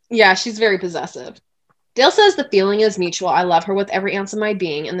 yeah, she's very possessive. Dale says the feeling is mutual. I love her with every ounce of my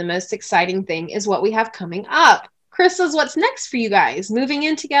being. And the most exciting thing is what we have coming up. Chris says, what's next for you guys? Moving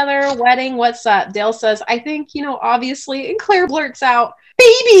in together, wedding, what's up? Dale says, I think, obviously. And Claire blurts out,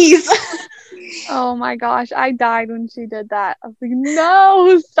 babies. Oh my gosh. I died when she did that. I was like,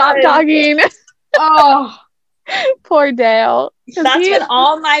 no, stop talking. Oh, poor Dale. That's when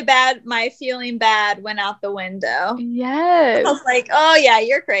all my feeling bad went out the window. Yes. I was like, oh yeah,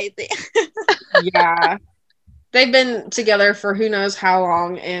 you're crazy. yeah. They've been together for who knows how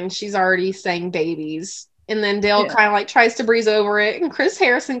long, and she's already saying babies. And then Dale kind of like tries to breeze over it, and Chris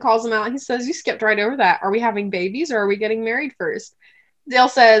Harrison calls him out. He says, you skipped right over that. Are we having babies or are we getting married first? Dale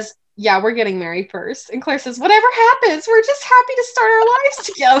says, yeah, we're getting married first. And Claire says, whatever happens, we're just happy to start our lives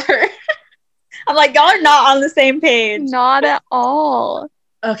together. I'm like, y'all are not on the same page. Not at all.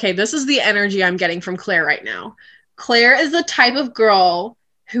 Okay, this is the energy I'm getting from Claire right now. Claire is the type of girl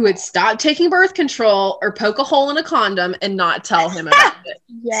who would stop taking birth control or poke a hole in a condom and not tell him about it.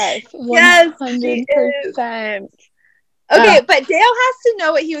 Yes. 100%. Okay, but Dale has to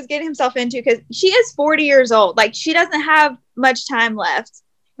know what he was getting himself into because she is 40 years old. Like, she doesn't have much time left.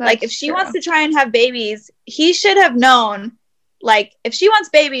 Like, if she wants to try and have babies, he should have known. Like, if she wants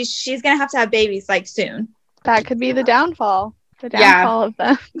babies, she's going to have babies, like, soon. That could be the downfall. The downfall of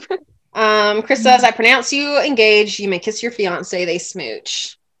them. Chris says, I pronounce you engaged. You may kiss your fiance. They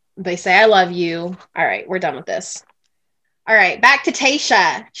smooch. They say, I love you. All right, we're done with this. All right, back to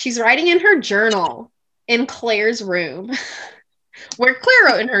Tayshia. She's writing in her journal in Claire's room. Where Claire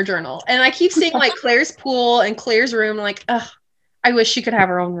wrote in her journal. And I keep seeing, like, Claire's pool and Claire's room. Like, ugh, I wish she could have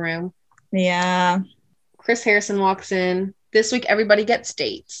her own room. Yeah. Chris Harrison walks in. This week, everybody gets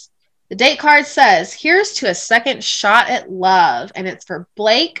dates. The date card says, here's to a second shot at love. And it's for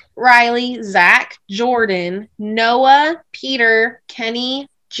Blake, Riley, Zach, Jordan, Noah, Peter, Kenny,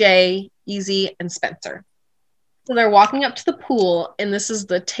 Jay, Easy, and Spencer. So they're walking up to the pool, and this is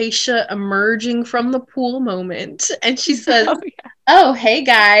the Tayshia emerging from the pool moment. And she says, oh, hey,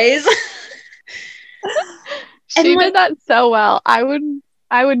 guys. She did that so well. I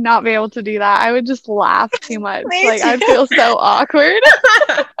would not be able to do that. I would just laugh too much. Like, I'd feel so awkward.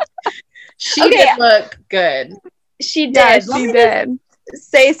 She did look good. She did. Yeah, she did.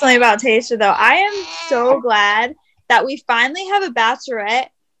 Say something about Tayshia, though. I am so glad that we finally have a bachelorette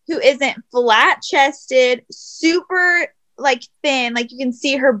who isn't flat-chested, super, like, thin. Like, you can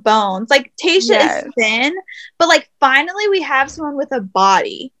see her bones. Like, Tayshia is thin, but, like, finally we have someone with a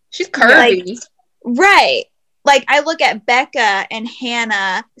body. She's curvy. Like, right. Like, I look at Becca and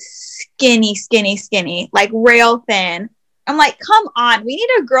Hannah, skinny, like, rail thin. I'm like, come on. We need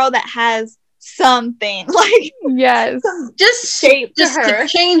a girl that has something. Like, just shape to her. To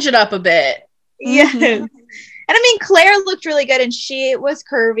change it up a bit. Yes. And I mean, Claire looked really good, and she was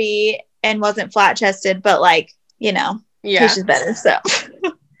curvy and wasn't flat-chested, but, like, you know, Tayshia's better, so.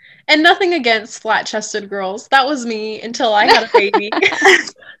 And nothing against flat-chested girls. That was me until I had a baby.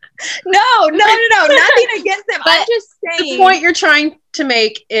 No, nothing against them. I'm just saying. The point you're trying to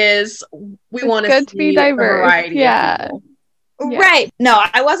make is we want to be diverse. Variety. Yeah. Right. No,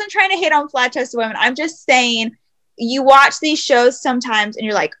 I wasn't trying to hate on flat-chested women. I'm just saying you watch these shows sometimes and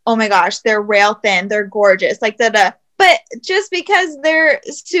you're like, oh my gosh, they're rail thin, they're gorgeous, like da. But just because they're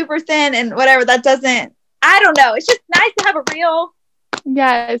super thin and whatever, that doesn't. I don't know. It's just nice to have a real.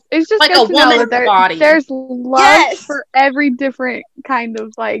 Yes, it's just like good a to know woman's that body. There's love for every different kind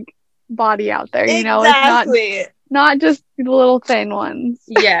of like body out there. You know, it's not just the little thin ones.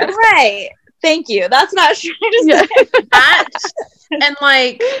 Yes, right. Thank you. That's not true. That and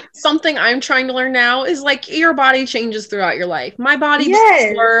like something I'm trying to learn now is like your body changes throughout your life. My body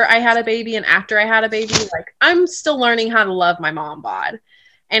before I had a baby and after I had a baby, like I'm still learning how to love my mom bod,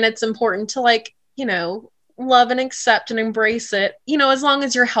 and it's important to like love and accept and embrace it, as long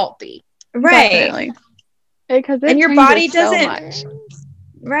as you're healthy. Right. Definitely. Because and your body doesn't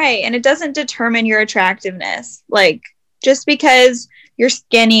right, and it doesn't determine your attractiveness. Like just because you're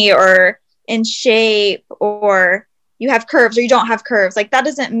skinny or in shape or you have curves or you don't have curves, like that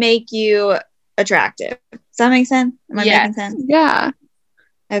doesn't make you attractive. Does that make sense? Am I making sense? Yeah.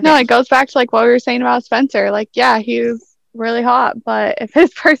 Okay. No, it goes back to like what we were saying about Spencer. Like, yeah, he's really hot, but if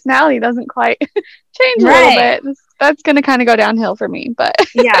his personality doesn't quite change a little bit, that's gonna kind of go downhill for me. But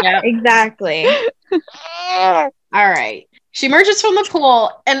yeah, exactly. All right, she emerges from the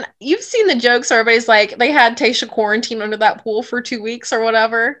pool, and you've seen the jokes where everybody's like they had Tayshia quarantined under that pool for 2 weeks or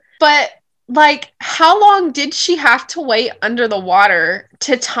whatever, but like how long did she have to wait under the water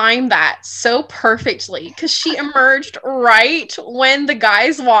to time that so perfectly? Because she emerged right when the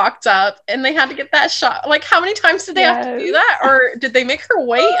guys walked up and they had to get that shot. Like how many times did they have to do that? Or did they make her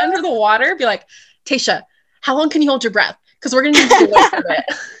wait under the water? Be like, Tayshia, how long can you hold your breath? Because we're gonna need to wait for a bit.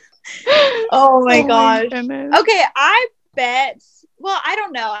 Oh my gosh. Okay, I bet, well, I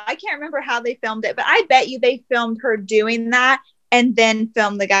don't know, I can't remember how they filmed it, but I bet you they filmed her doing that and then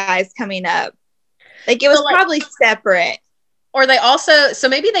filmed the guys coming up. Like it was probably separate. Or they also, so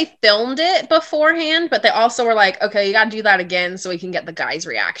maybe they filmed it beforehand, but they also were like, okay, you gotta do that again so we can get the guys'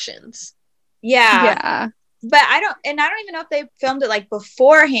 reactions. Yeah. But I don't even know if they filmed it like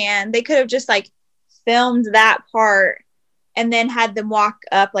beforehand. They could have just like filmed that part and then had them walk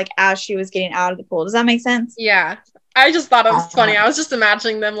up like as she was getting out of the pool. Does that make sense? Yeah. I just thought it was funny. I was just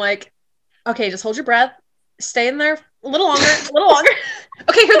imagining them like, okay, just hold your breath. Stay in there a little longer.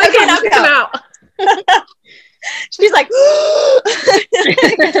 Okay, here they come out. She's like, so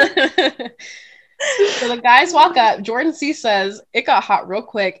the guys walk up. Jordan C says, it got hot real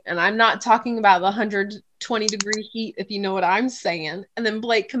quick, and I'm not talking about the 120-degree heat, if you know what I'm saying. And then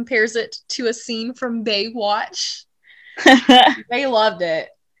Blake compares it to a scene from Baywatch. They loved it.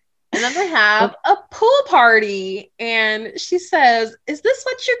 And then they have a pool party, and she says, is this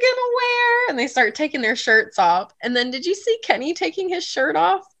what you're gonna wear? And they start taking their shirts off. And then did you see Kenny taking his shirt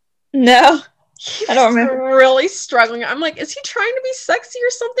off? No. I don't remember. Really struggling. I'm like, is he trying to be sexy or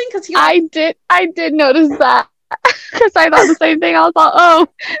something? Because I did notice that. Because I thought the same thing. I was like, oh,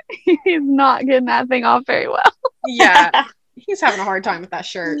 he's not getting that thing off very well. Yeah. He's having a hard time with that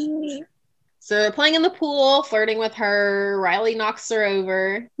shirt. So they're playing in the pool, flirting with her. Riley knocks her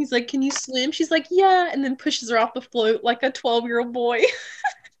over. He's like, can you swim? She's like, yeah. And then pushes her off the float like a 12-year-old boy.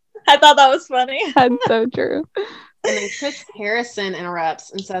 I thought that was funny. That's so true. And then Chris Harrison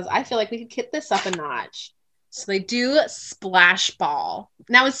interrupts and says, I feel like we could kick this up a notch. So they do Splash Ball.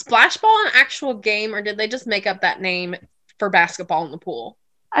 Now, is Splash Ball an actual game, or did they just make up that name for basketball in the pool?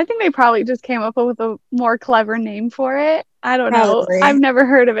 I think they probably just came up with a more clever name for it. I don't know. Probably. I've never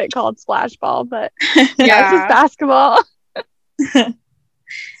heard of it called Splash Ball, but Yeah. it's just basketball.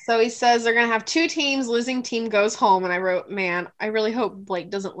 So he says they're going to have 2 teams. Losing team goes home. And I wrote, man, I really hope Blake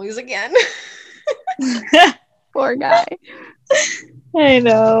doesn't lose again. Poor guy. I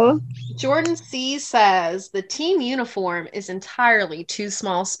know. Jordan C says the team uniform is entirely 2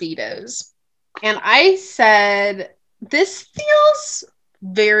 small Speedos. And I said, this feels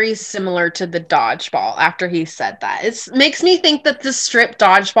very similar to the dodgeball after he said that. It makes me think that the strip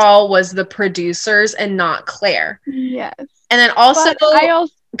dodgeball was the producers and not Claire. Yes. And then also,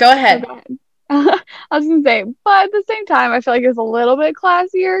 go ahead. I was going to say, but at the same time, I feel like it's a little bit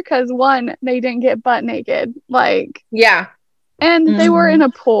classier because, one, they didn't get butt naked. Yeah. And they were in a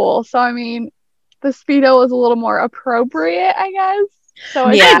pool. So, I mean, the Speedo was a little more appropriate, I guess. So,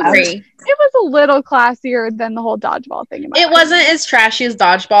 I agree. It was a little classier than the whole dodgeball thing. It wasn't as trashy as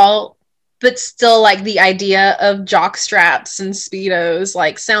dodgeball, but still, the idea of jock straps and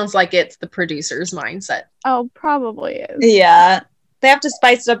Speedos, sounds like it's the producer's mindset. Oh, probably is. Yeah. They have to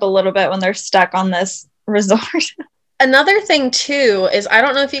spice it up a little bit when they're stuck on this resort. Another thing, too, is I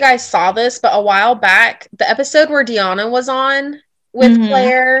don't know if you guys saw this, but a while back, the episode where Deanna was on with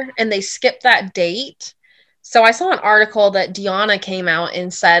Claire, and they skipped that date. So I saw an article that Deanna came out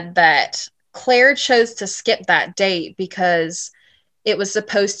and said that Claire chose to skip that date because it was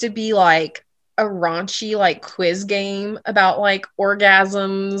supposed to be a raunchy quiz game about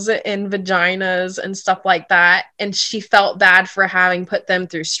orgasms and vaginas and stuff like that. And she felt bad for having put them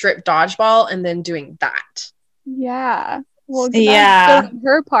through strip dodgeball and then doing that. Yeah. Well, that's still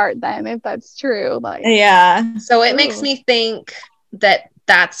her part then, if that's true. Yeah. So it makes me think that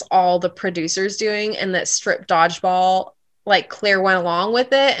that's all the producers doing, and that strip dodgeball, Claire went along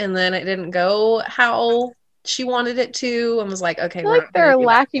with it, and then it didn't go how she wanted it to, and was like, okay, I feel like they're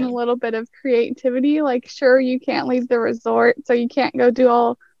lacking a little bit of creativity. Sure, you can't leave the resort, so you can't go do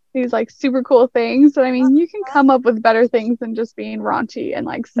all these super cool things, but I mean, you can come up with better things than just being raunchy and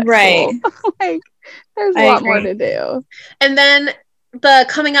sexual. Right. There's a lot more to do. And then the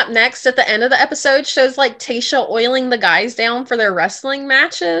coming up next at the end of the episode shows Tayshia oiling the guys down for their wrestling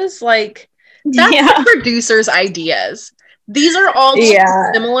matches. That's the producers' ideas. These are all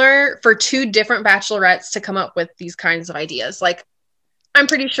similar for 2 different bachelorettes to come up with these kinds of ideas. I'm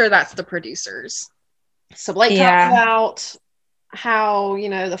pretty sure that's the producers. So Blake talks about how,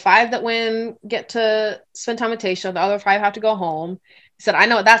 the 5 that win get to spend time with Tayshia. The other 5 have to go home. He said, I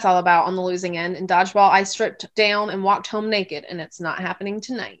know what that's all about on the losing end. In dodgeball, I stripped down and walked home naked, and it's not happening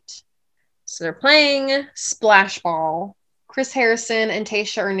tonight. So they're playing Splash Ball. Chris Harrison and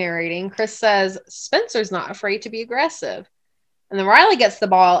Tayshia are narrating. Chris says, Spencer's not afraid to be aggressive. And then Riley gets the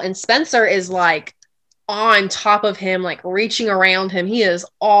ball, and Spencer is on top of him, reaching around him. He is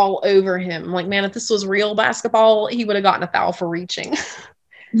all over him. Man, if this was real basketball, he would have gotten a foul for reaching.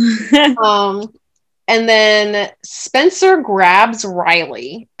 And then Spencer grabs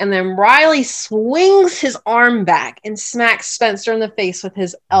Riley, and then Riley swings his arm back and smacks Spencer in the face with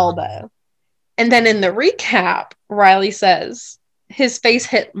his elbow. And then in the recap, Riley says, his face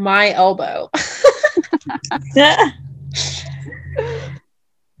hit my elbow.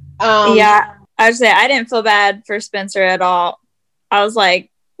 I would say I didn't feel bad for Spencer at all. I was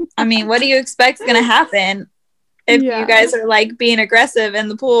like, I mean, what do you expect is going to happen if you guys are being aggressive in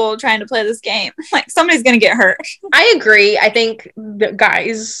the pool trying to play this game? Somebody's going to get hurt. I agree. I think that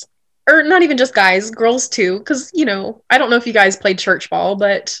guys, or not even just guys, girls too, because, I don't know if you guys played church ball,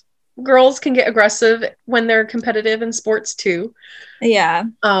 but girls can get aggressive when they're competitive in sports too. Yeah.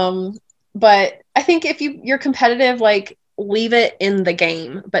 But I think if you're competitive, leave it in the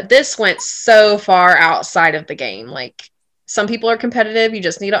game. But this went so far outside of the game. Some people are competitive. You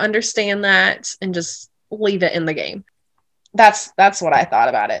just need to understand that and just leave it in the game. That's what I thought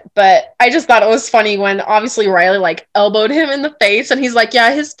about it. But I just thought it was funny when obviously Riley elbowed him in the face, and he's like,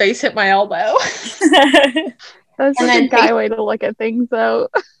 yeah, his face hit my elbow. That's a guy way to look at things, though.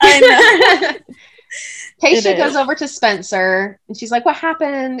 I know. Tayshia goes over to Spencer, and she's like, what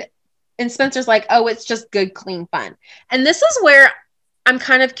happened? And Spencer's like, oh, it's just good, clean fun. And this is where I'm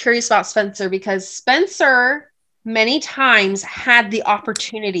kind of curious about Spencer, because Spencer many times had the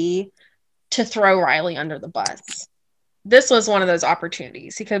opportunity to throw Riley under the bus. This was one of those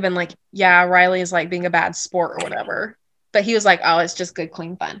opportunities. He could have been like, yeah, Riley is being a bad sport or whatever. But he was like, oh, it's just good,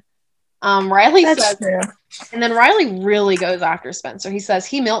 clean fun. Riley That's says, true. and then Riley really goes after Spencer. He says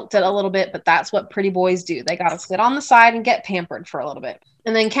he milked it a little bit, but that's what pretty boys do. They got to sit on the side and get pampered for a little bit.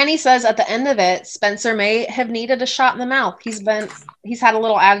 And then Kenny says at the end of it, Spencer may have needed a shot in the mouth. He's had a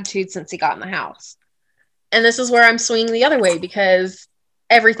little attitude since he got in the house. And this is where I'm swinging the other way, because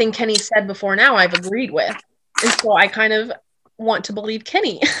everything Kenny said before now I've agreed with. And so I kind of want to believe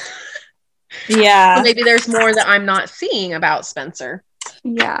Kenny. Yeah. So maybe there's more that I'm not seeing about Spencer.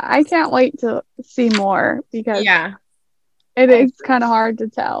 Yeah, I can't wait to see more because Yeah. it is kind of hard to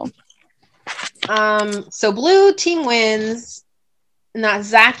tell. So blue team wins, and that's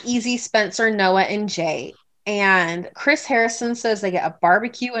Zach, Easy, Spencer, Noah, and Jay. And Chris Harrison says they get a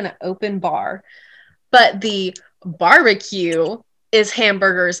barbecue and an open bar. But the barbecue is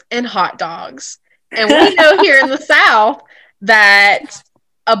hamburgers and hot dogs. And we know here in the South that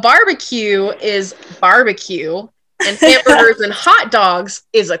a barbecue is barbecue and hamburgers and hot dogs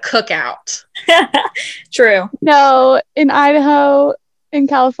is a cookout. True. No, in Idaho, in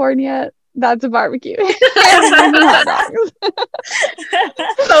California, that's a barbecue. So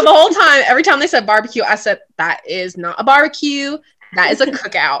the whole time, every time they said barbecue, I said, that is not a barbecue. That is a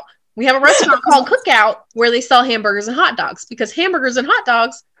cookout. We have a restaurant called Cookout where they sell hamburgers and hot dogs, because hamburgers and hot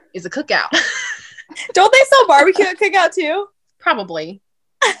dogs is a cookout. Don't they sell barbecue at Cookout too? Probably.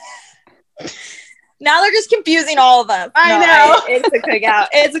 Now they're just confusing all of us. I know. It's a Cookout.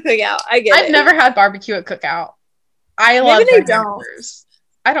 It's a Cookout. I get it. I've never had barbecue at Cookout. I love Maybe they their don't. hamburgers.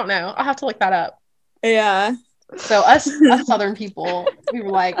 I don't know. I'll have to look that up. Yeah. So us Southern people, we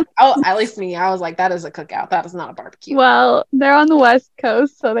were like, oh, at least me, I was like, that is a cookout. That is not a barbecue. Well, they're on the West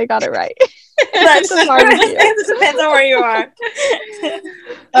Coast, so they got it right. That's a barbecue. It depends on where you are.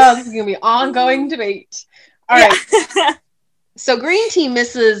 Oh, this is going to be ongoing debate. All right. Yeah. So Green Team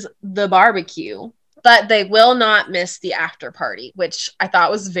misses the barbecue, but they will not miss the after party, which I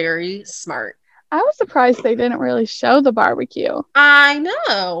thought was very smart. I was surprised they didn't really show the barbecue. I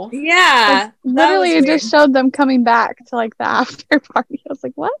know. Yeah. Literally, it weird. just showed them coming back to like the after party. I was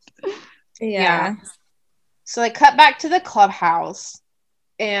like, what? Yeah. So they cut back to the clubhouse,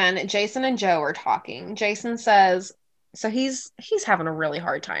 and Jason and Joe are talking. Jason says, so he's having a really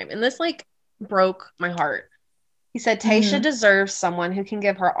hard time, and this like broke my heart. He said, Tayshia deserves someone who can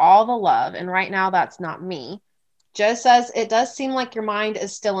give her all the love, and right now that's not me. Joe says, it does seem like your mind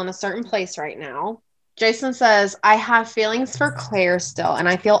is still in a certain place right now. Jason says, I have feelings for Claire still, and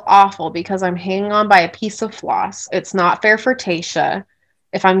I feel awful because I'm hanging on by a piece of floss. It's not fair for Tayshia.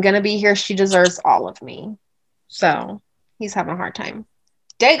 If I'm going to be here, she deserves all of me. So he's having a hard time.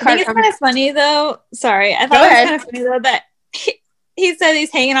 I think it's kind of funny, though. Sorry. I thought it was kind of funny, though, that he said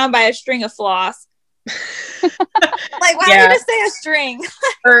he's hanging on by a string of floss. Like, why don't you just say a string?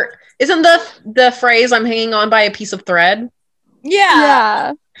 Or isn't the phrase I'm hanging on by a piece of thread?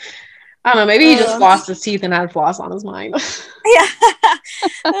 Yeah. I don't know. Maybe he just lost his teeth and had floss on his mind.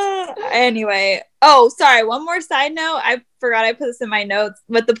 Yeah. Anyway. Oh, sorry. One more side note. I forgot I put this in my notes.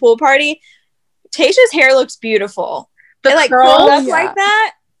 With the pool party, Tayshia's hair looks beautiful. It like curls up like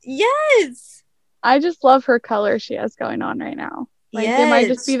that. Yes. I just love her color she has going on right now. Like, it might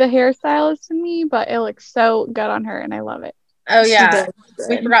just be the hairstylist in me, but it looks so good on her, and I love it. Oh, yeah.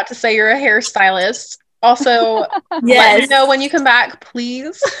 We forgot to say you're a hairstylist. Also, let me know when you come back,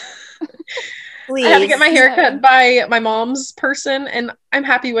 please. Please. I had to get my hair cut by my mom's person, and I'm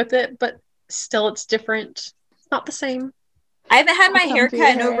happy with it, but still it's different. It's not the same. I haven't had my hair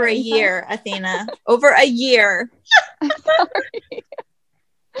cut in over a year, Athena. Over a year. I'm sorry.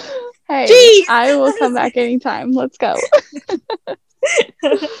 Hey, Jeez. I will come back anytime. Let's go.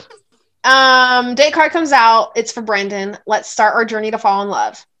 Date card comes out. It's for Brendan. Let's start our journey to fall in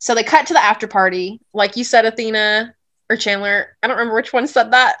love. So they cut to the after party. Like you said, Athena or Chandler, I don't remember which one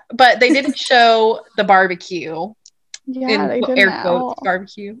said that, but they didn't show the barbecue. Yeah, they didn't. Air quotes,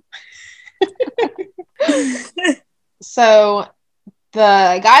 barbecue. So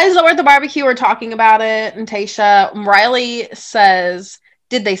the guys that were at the barbecue were talking about it, and Riley says,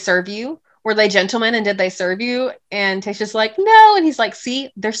 did they serve you? Were they gentlemen, and did they serve you? And Tayshia's like, no. And he's like, see,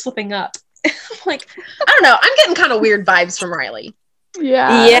 they're slipping up. Like, I don't know. I'm getting kind of weird vibes from Riley.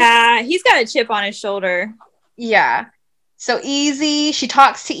 Yeah, he's got a chip on his shoulder. Yeah. So Easy, she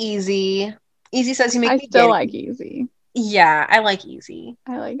talks to Easy. Easy says, you make me still giddy. like Easy. Yeah, I like Easy.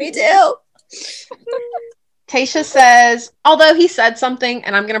 I like Me too. Tayshia says, although he said something,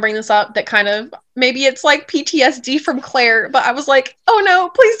 and I'm going to bring this up, that kind of, maybe it's like PTSD from Claire, but I was like, oh no,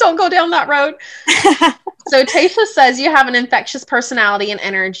 please don't go down that road. So Tayshia says, you have an infectious personality and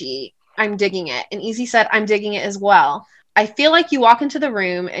energy. I'm digging it. And Easy said, I'm digging it as well. I feel like you walk into the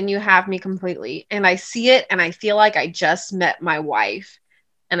room and you have me completely. And I see it and I feel like I just met my wife.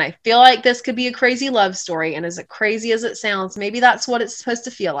 And I feel like this could be a crazy love story. And as crazy as it sounds, maybe that's what it's supposed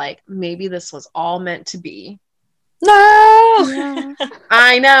to feel like. Maybe this was all meant to be. No. Yeah.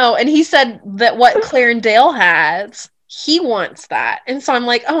 I know. And he said that what Claire and Dale has, he wants that. And so I'm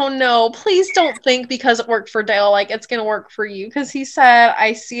like, oh no, please don't think because it worked for Dale, like it's going to work for you. Because he said,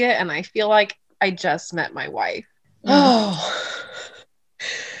 I see it and I feel like I just met my wife. Oh,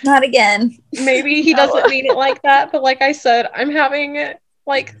 Not again. maybe he doesn't mean it like that. But like I said, I'm having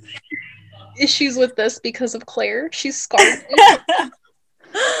like issues with this because of Claire. She's scarred me.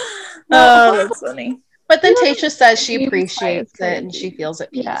 Oh, that's funny. But then Tayshia says she He was appreciates crazy. it and she feels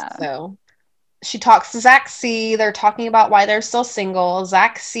at peace. Yeah. So she talks to Zach C. They're talking about why they're still single.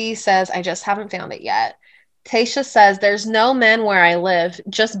 Zach C. says, I just haven't found it yet. Tayshia says, there's no men where I live,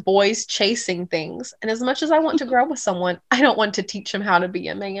 just boys chasing things. And as much as I want to grow with someone, I don't want to teach him how to be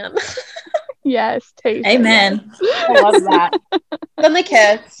a man. Yes, Tayshia. Amen. I love that. Then they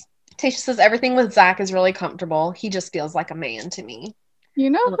kiss. Tayshia says, everything with Zach is really comfortable. He just feels like a man to me.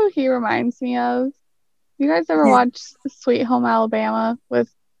 You know who he reminds me of? You guys ever watch Sweet Home Alabama with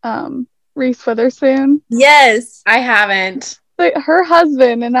Reese Witherspoon? Yes. I haven't. But her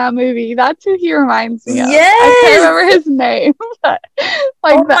husband in that movie, that's who he reminds me of. Yes. I can't remember his name, but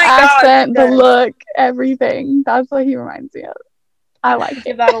like Oh the my God, accent, the yes. look, everything. That's what he reminds me of. I like it.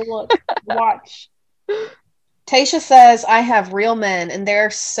 Give that a look. Watch. Tayshia says, I have real men and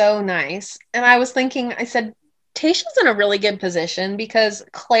they're so nice. And I was thinking, I said, Tayshia's in a really good position because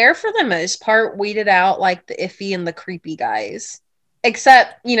Claire, for the most part, weeded out like the iffy and the creepy guys.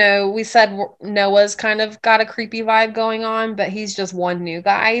 Except, you know, we said Noah's kind of got a creepy vibe going on, but he's just one new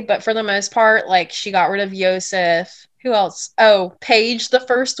guy. But for the most part, like she got rid of Yosef. Who else? Oh, Paige the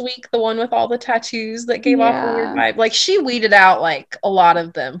first week, the one with all the tattoos that gave off a weird vibe. Like she weeded out like a lot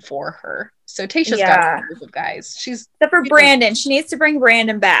of them for her. So Tayshia's got a group of guys. Except for Brandon. She needs to bring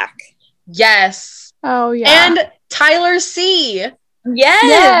Brandon back. Yes. Oh, yeah. And Tyler C.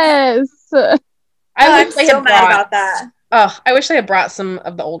 Yes. I wish they had mad about that. Oh, I wish they had brought some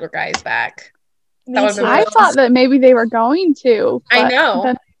of the older guys back. I thought that maybe they were going to. I know.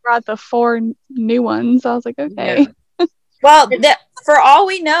 Then they brought the 4 new ones. I was like, okay. Yeah. Well, for all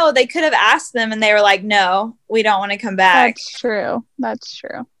we know, they could have asked them and they were like, no, we don't want to come back. That's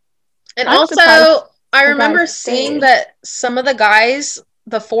true. And also, I remember seeing that some of the guys,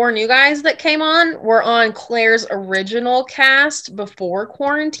 the 4 new guys that came on, were on Claire's original cast before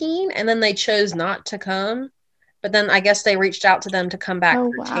quarantine, and then they chose not to come. But then I guess they reached out to them to come back for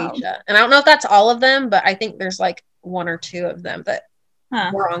Tayshia. And I don't know if that's all of them, but I think there's like 1 or 2 of them that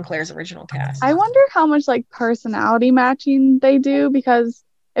were on Claire's original cast. I wonder how much like personality matching they do, because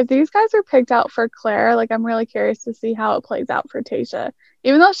if these guys are picked out for Claire, like I'm really curious to see how it plays out for Tayshia.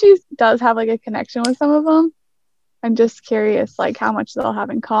 Even though she does have like a connection with some of them, I'm just curious like how much they'll have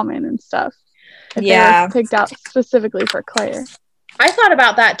in common and stuff. If they were picked out specifically for Claire. I thought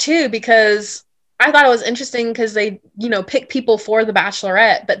about that too, because I thought it was interesting because they, you know, pick people for The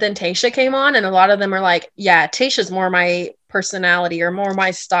Bachelorette, but then Tayshia came on and a lot of them are like, yeah, Tayshia's more my personality or more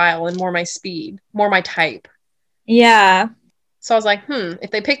my style and more my speed, more my type. Yeah. So I was like, if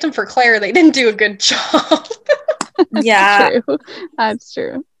they picked him for Claire, they didn't do a good job. Yeah. That's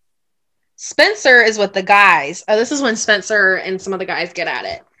true. Spencer is with the guys. Oh, this is when Spencer and some of the guys get at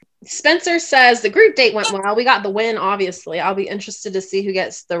it. Spencer says the group date went well. We got the win, obviously. I'll be interested to see who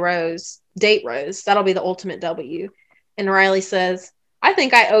gets the date rose. That'll be the ultimate W. And Riley says, I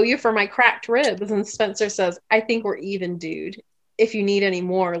think I owe you for my cracked ribs. And Spencer says, I think we're even, dude. If you need any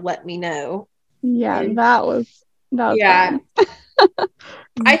more, let me know. Yeah, and that was yeah.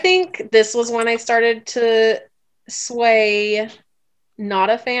 I think this was when I started to sway, not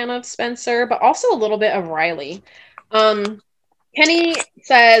a fan of Spencer, but also a little bit of Riley. Kenny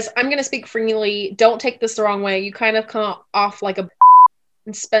says, I'm going to speak freely. Don't take this the wrong way. You kind of come off like a...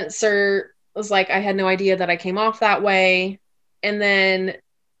 And Spencer was like, I had no idea that I came off that way. And then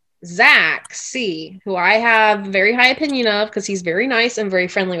Zach C., who I have very high opinion of because he's very nice and very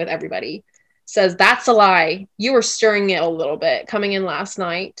friendly with everybody, says, that's a lie. You were stirring it a little bit coming in last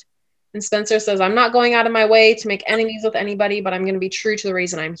night. And Spencer says, I'm not going out of my way to make enemies with anybody, but I'm going to be true to the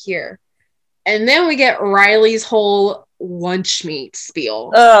reason I'm here. And then we get Riley's whole lunch meat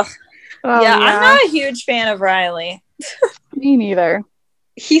spiel. Ugh. Yeah, I'm not a huge fan of Riley. Me neither.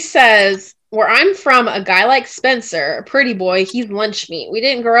 He says, where I'm from, a guy like Spencer, a pretty boy, he's lunch meat. We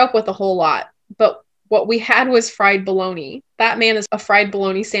didn't grow up with a whole lot, but what we had was fried bologna. That man is a fried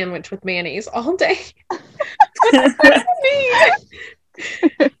bologna sandwich with mayonnaise all day.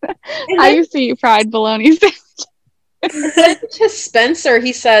 I used to eat fried bologna sandwich. To Spencer,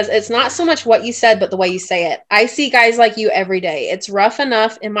 he says, it's not so much what you said, but the way you say it. I see guys like you every day. It's rough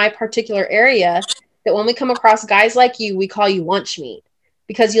enough in my particular area that when we come across guys like you, we call you lunch meat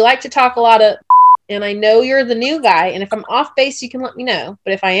because you like to talk a lot of, and I know you're the new guy. And if I'm off base, you can let me know.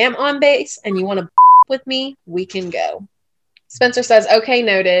 But if I am on base and you want to with me, we can go. Spencer says, okay,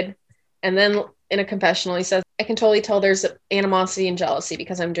 noted. And then in a confessional, he says, I can totally tell there's animosity and jealousy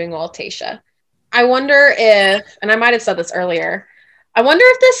because I'm doing well with Tayshia. I wonder if, and I might have said this earlier, I wonder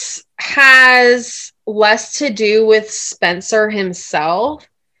if this has less to do with Spencer himself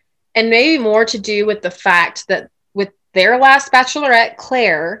and maybe more to do with the fact that with their last bachelorette,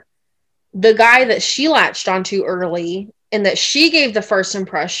 Claire, the guy that she latched onto early and that she gave the first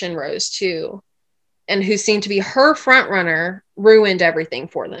impression rose to, and who seemed to be her front runner, ruined everything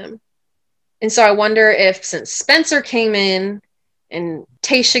for them. And so I wonder if since Spencer came in and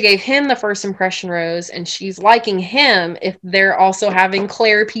Tayshia gave him the first impression rose and she's liking him, if they're also having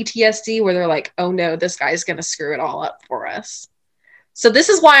Claire PTSD where they're like, oh no, this guy's going to screw it all up for us. So this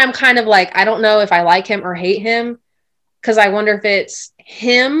is why I'm kind of like, I don't know if I like him or hate him, because I wonder if it's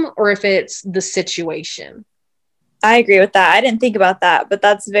him or if it's the situation. I agree with that. I didn't think about that, but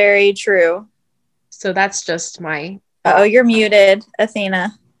that's very true. So that's just my... Oh, you're muted,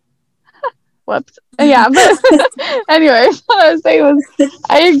 Athena. Whoops. Yeah, but anyways, what I was saying was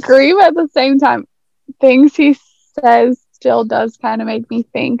I agree, but at the same time, things he says still does kind of make me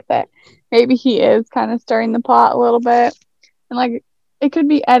think that maybe he is kind of stirring the pot a little bit. And like, it could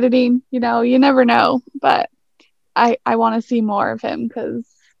be editing, you know, you never know, but I want to see more of him because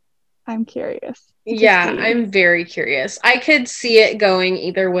I'm curious. Yeah, I'm very curious. I could see it going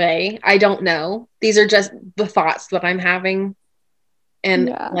either way. I don't know. These are just the thoughts that I'm having.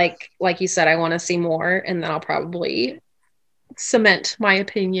 And like you said, I want to see more, and then I'll probably cement my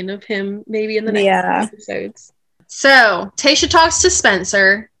opinion of him maybe in the next episodes. So Tayshia talks to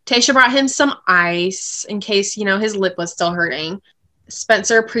Spencer. Tayshia brought him some ice in case, you know, his lip was still hurting.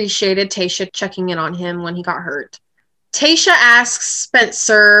 Spencer appreciated Tayshia checking in on him when he got hurt. Tayshia asks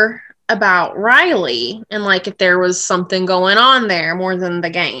Spencer about Riley and like if there was something going on there more than the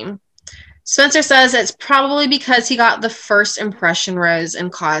game. Spencer says it's probably because he got the first impression rose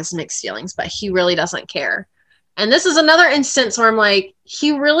and caused mixed feelings, but he really doesn't care. And this is another instance where I'm like,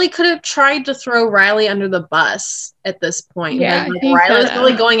 he really could have tried to throw Riley under the bus at this point. Yeah, like Riley's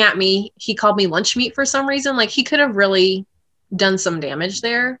really going at me. He called me lunch meat for some reason. Like he could have really done some damage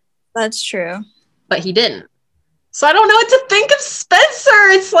there. That's true. But he didn't. So I don't know what to think of Spencer.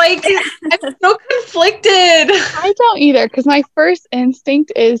 It's like, I'm so conflicted. I don't either, because my first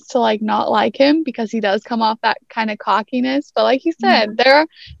instinct is to like not like him because he does come off that kind of cockiness. But like you said, there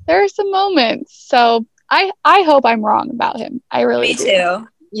are some moments. So I hope I'm wrong about him. I really do. Me too.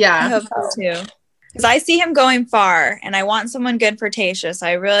 Yeah. I hope so too. Because I see him going far and I want someone good for Tayshia. So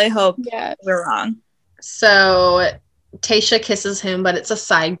I really hope we're wrong. So Tayshia kisses him, but it's a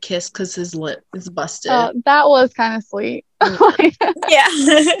side kiss because his lip is busted. That was kind of sweet. Yeah.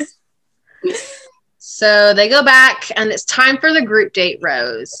 So they go back and it's time for the group date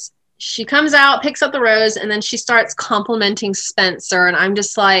rose. She comes out, picks up the rose, and then she starts complimenting Spencer. And I'm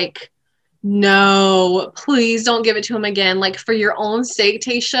just like, no, please don't give it to him again. Like, for your own sake,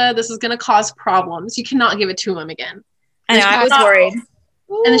 Tayshia, this is going to cause problems. You cannot give it to him again. And I was worried.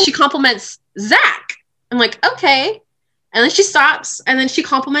 And then she compliments Zach. I'm like, okay. And then she stops and then she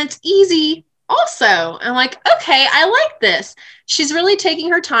compliments Easy also. I'm like, okay, I like this. She's really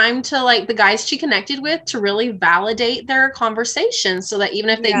taking her time to like the guys she connected with to really validate their conversation so that even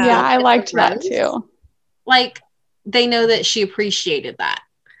if they I liked that too. Like they know that she appreciated that.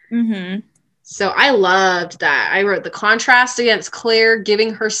 Mm-hmm. So I loved that. I wrote the contrast against Claire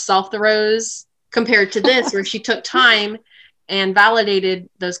giving herself the rose compared to this where she took time and validated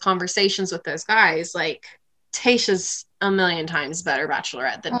those conversations with those guys. Like Tayshia's a million times better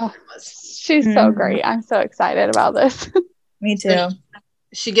bachelorette than Claire was. She's so great. I'm so excited about this. Me too.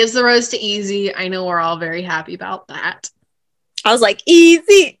 She gives the rose to Easy. I know we're all very happy about that. I was like,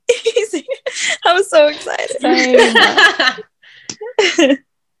 Easy. Easy. I was so excited.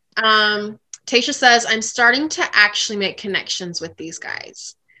 Tayshia says, I'm starting to actually make connections with these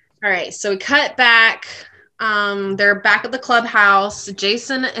guys. All right, so we cut back. They're back at the clubhouse.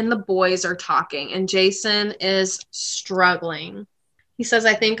 Jason and the boys are talking, and Jason is struggling. He says,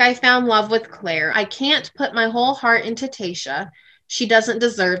 I think I found love with Claire. I can't put my whole heart into Tayshia. She doesn't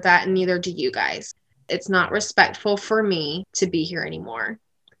deserve that, and neither do you guys. It's not respectful for me to be here anymore.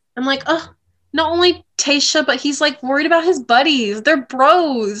 I'm like, oh, not only Tayshia, but he's like worried about his buddies. They're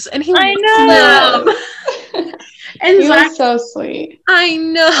bros, and he I know. And he was so sweet. I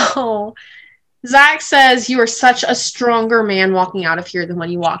know. Zach says, you are such a stronger man walking out of here than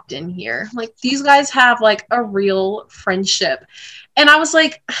when you walked in here. Like, these guys have, like, a real friendship. And I was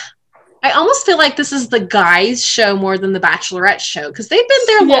like, I almost feel like this is the guys' show more than the Bachelorette show, because they've been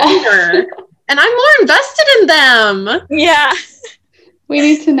there longer. And I'm more invested in them. Yeah. We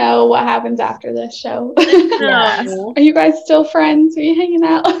need to know what happens after this show. Yeah. Are you guys still friends? Are you hanging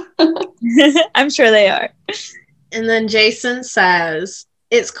out? I'm sure they are. And then Jason says,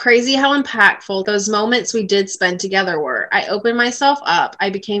 it's crazy how impactful those moments we did spend together were. I opened myself up. I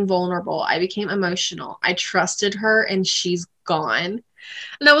became vulnerable. I became emotional. I trusted her, and she's gone.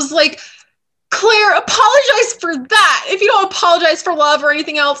 And I was like, Claire, apologize for that. If you don't apologize for love or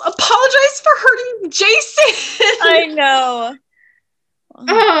anything else, apologize for hurting Jason. I know.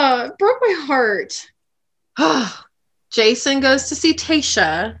 It broke my heart. Jason goes to see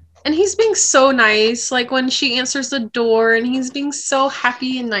Tayshia, and he's being so nice. Like, when she answers the door, and he's being so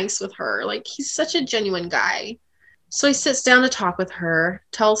happy and nice with her. Like, he's such a genuine guy. So he sits down to talk with her,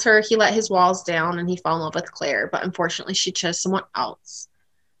 tells her he let his walls down and he fell in love with Claire, but unfortunately she chose someone else.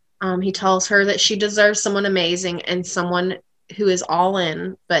 He tells her that she deserves someone amazing and someone who is all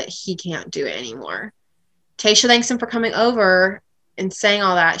in, but he can't do it anymore. Tayshia thanks him for coming over and saying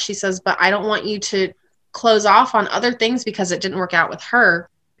all that. She says, but I don't want you to close off on other things because it didn't work out with her,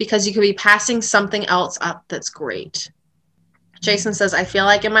 because you could be passing something else up that's great. Jason says, I feel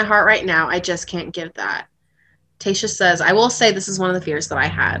like in my heart right now, I just can't give that. Tayshia says, I will say this is one of the fears that I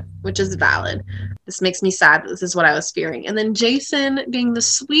had, which is valid. This makes me sad that this is what I was fearing. And then Jason, being the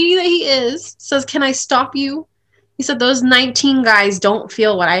sweetie that he is, says, can I stop you? He said, those 19 guys don't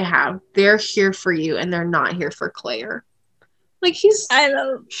feel what I have. They're here for you, and they're not here for Claire. Like, he's... I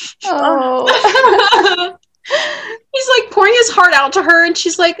know. Oh. He's, like, pouring his heart out to her, and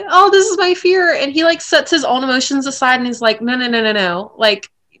she's like, oh, this is my fear. And he, like, sets his own emotions aside, and he's like, no. Like,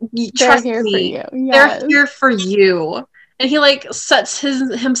 trust here me. For you. Yes. They're here for you. And he, like, sets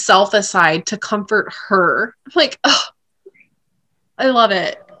himself aside to comfort her. I'm like, oh, I love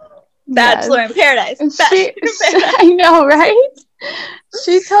it. Bachelor in Paradise. I know, right?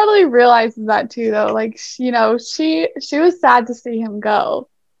 She totally realizes that too, though. Like, you know, she was sad to see him go.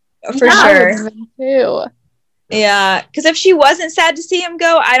 For sure. Too. Yeah, because if she wasn't sad to see him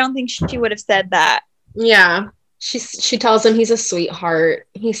go, I don't think she would have said that. Yeah. She tells him he's a sweetheart.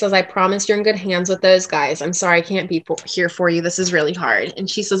 He says, I promise you're in good hands with those guys. I'm sorry I can't be here for you. This is really hard. And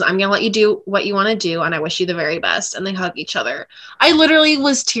she says, I'm going to let you do what you want to do, and I wish you the very best. And they hug each other. I literally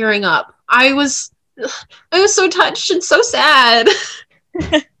was tearing up. I was so touched and so sad.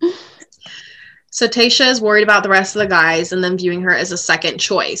 So Tayshia is worried about the rest of the guys and then viewing her as a second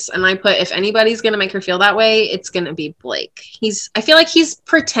choice. And I put, if anybody's going to make her feel that way, it's going to be Blake. I feel like he's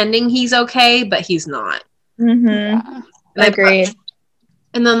pretending he's okay, but he's not. Mm-hmm. Yeah. Agreed.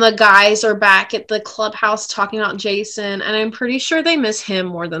 And then the guys are back at the clubhouse talking about Jason, and I'm pretty sure they miss him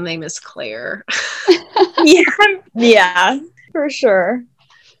more than they miss Claire. Yeah, for sure.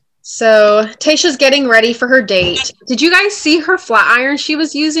 So Tayshia's getting ready for her date. Did you guys see her flat iron she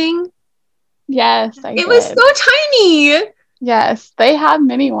was using? Yes, I did. It was so tiny. Yes, they have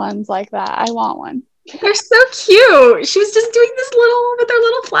mini ones like that. I want one. They're so cute. She was just doing this with her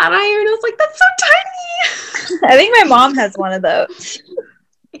little flat iron. I was like, that's so tiny. I think my mom has one of those.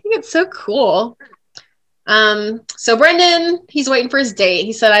 I think it's so cool. So Brendan, he's waiting for his date.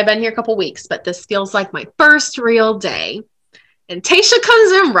 He said, I've been here a couple weeks, but this feels like my first real day. And Tayshia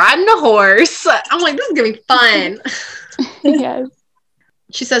comes in riding a horse. I'm like, this is going to be fun. Yes.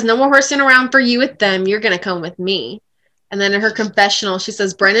 She says, no more horsing around for you with them. You're going to come with me. And then in her confessional, she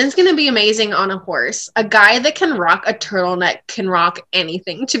says, Brendan's going to be amazing on a horse. A guy that can rock a turtleneck can rock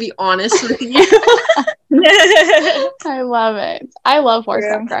anything, to be honest with you. I love it. I love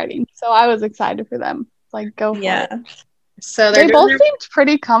horseback riding. So I was excited for them. Like, go for it. So they both seemed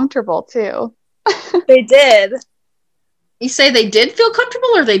pretty comfortable, too. They did. You say they did feel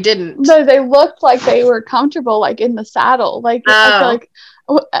comfortable or they didn't? No, they looked like they were comfortable, like, in the saddle. Like, I feel like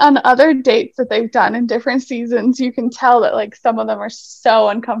on other dates that they've done in different seasons, you can tell that, like, some of them are so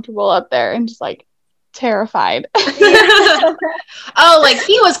uncomfortable up there and just, like, terrified. Oh, like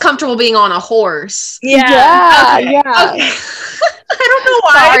he was comfortable being on a horse. Yeah. Okay. I don't know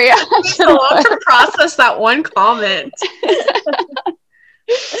why. Sorry, it took me so long to process that one comment.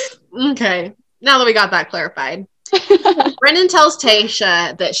 Okay, now that we got that clarified. Brendan tells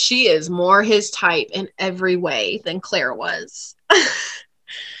Tayshia that she is more his type in every way than Claire was.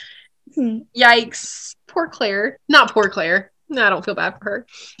 Yikes. Poor Claire. Not poor Claire. No, I don't feel bad for her.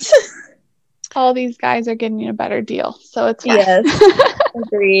 All these guys are getting a better deal, so it's fine. Yes.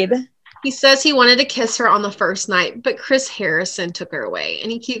 Agreed. He says he wanted to kiss her on the first night, but Chris Harrison took her away.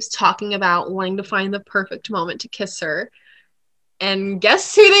 And he keeps talking about wanting to find the perfect moment to kiss her. And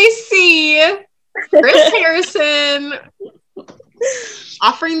guess who they see? Chris Harrison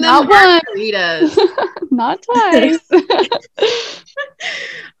offering them margaritas. Not twice.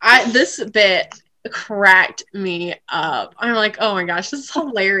 This bit cracked me up. I'm like, oh my gosh, this is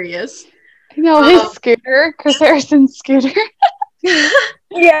hilarious. I know, his scooter, Chris Harrison's scooter.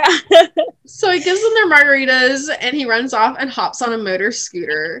 Yeah. So he gives them their margaritas and he runs off and hops on a motor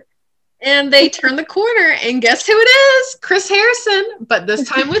scooter. And they turn the corner and guess who it is? Chris Harrison, but this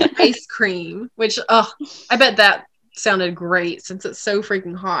time with ice cream, which, I bet that sounded great since it's so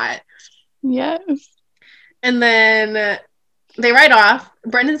freaking hot. Yes. And then they ride off.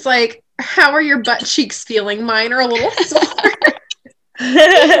 Brendan's like, how are your butt cheeks feeling? Mine are a little sore.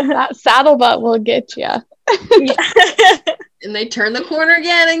 That saddle butt will get you. And they turn the corner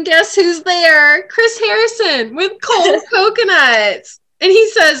again, and guess who's there? Chris Harrison with cold coconuts. And he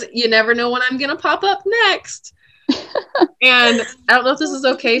says, you never know when I'm going to pop up next. And I don't know if this is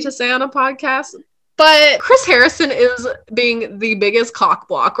okay to say on a podcast, but Chris Harrison is being the biggest cock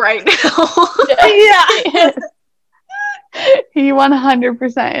block right now. Yeah. He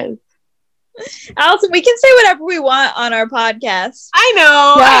 100% is. Allison, we can say whatever we want on our podcast. I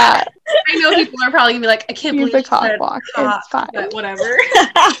know. Yeah. I know people are probably going to be like, I can't He's believe a cock block. It's fine. but whatever.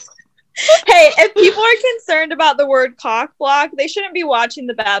 Hey, if people are concerned about the word cock block, they shouldn't be watching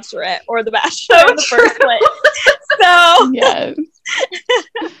The Bachelorette or The Bachelor in the first place. So, yes.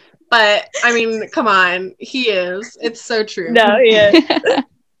 But, I mean, come on. He is. It's so true. No, he is.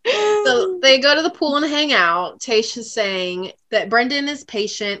 So they go to the pool and hang out. Tayshia's saying that Brendan is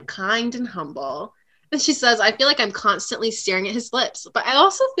patient, kind, and humble. And she says, I feel like I'm constantly staring at his lips, but I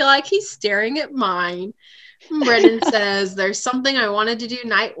also feel like he's staring at mine. And Brendan says, there's something I wanted to do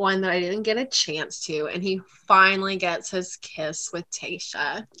night one that I didn't get a chance to. And he finally gets his kiss with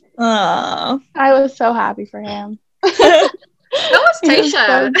Tayshia. Aww. I was so happy for him. That was He was so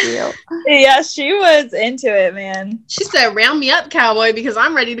Tayshia. cute. Yeah, she was into it, man. She said, round me up, cowboy, because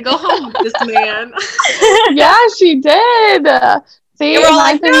I'm ready to go home with this man. Yeah, she did. See, They were in all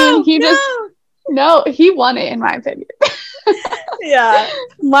my like, opinion, no. he won it, in my opinion. Yeah.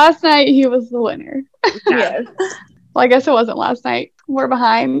 Last night, he was the winner. Yes. Well, I guess it wasn't last night. We're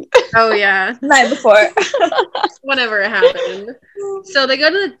behind. Oh, yeah. Night before. Whenever it happened. So they go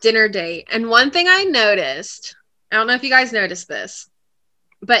to the dinner date. And one thing I noticed, I don't know if you guys noticed this,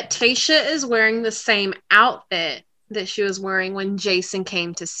 but Tayshia is wearing the same outfit that she was wearing when Jason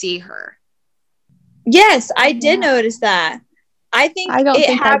came to see her. Yes, I did notice that. I think I don't it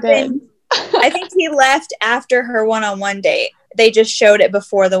think happened. I think he left after her one-on-one date. They just showed it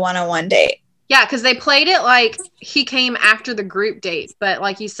before the one-on-one date. Yeah, because they played it like he came after the group date. But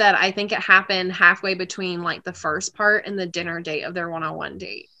like you said, I think it happened halfway between like the first part and the dinner date of their one-on-one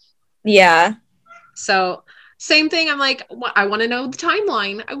date. Yeah. So same thing. I'm like, I want to know the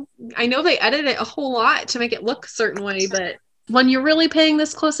timeline. I know they edited it a whole lot to make it look a certain way, but when you're really paying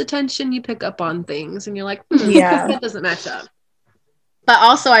this close attention, you pick up on things and you're like, Yeah. that doesn't match up. But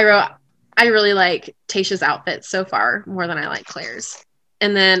also I wrote, I really like Tayshia's outfit so far more than I like Claire's.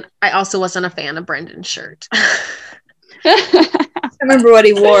 And then I also wasn't a fan of Brendan's shirt. I remember what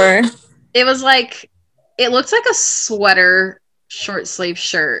he wore. It was like, it looked like a sweater short sleeve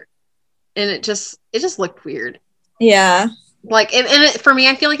shirt. And it just looked weird. Yeah. Like, and for me,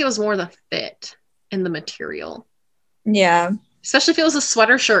 I feel like it was more the fit and the material. Yeah. Especially if it was a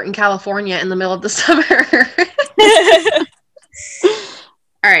sweater shirt in California in the middle of the summer.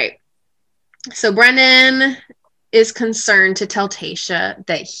 All right. So Brendan is concerned to tell Tayshia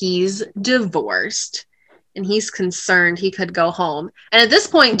that he's divorced. And he's concerned he could go home. And at this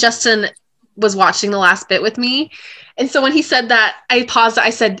point, Justin was watching the last bit with me. And so when he said that, I paused. I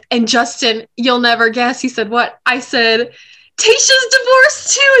said, and Justin, you'll never guess. He said, what? I said, Tayshia's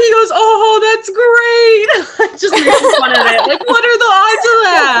divorced too. He goes, oh, that's great. Just making fun of it. Like, what are the odds of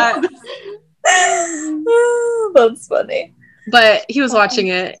that? That's funny. But he was watching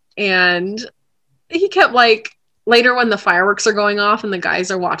it and he kept like, later when the fireworks are going off and the guys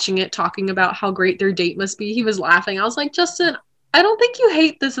are watching it, talking about how great their date must be, he was laughing. I was like, Justin, I don't think you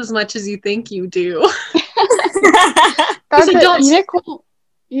hate this as much as you think you do. That's like, don't-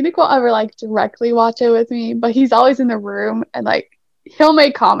 Enoch will ever like directly watch it with me, but he's always in the room and like he'll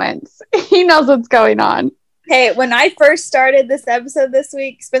make comments. He knows what's going on. Hey, when I first started this episode this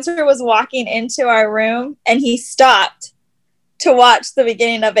week, Spencer was walking into our room and he stopped to watch the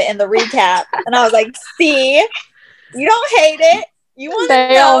beginning of it in the recap. And I was like, see, you don't hate it. You want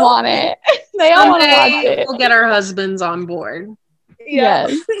They all want it. They all want to watch it. We'll get our husbands on board. Yeah.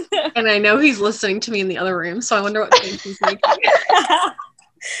 Yes. And I know he's listening to me in the other room, so I wonder what face he's making.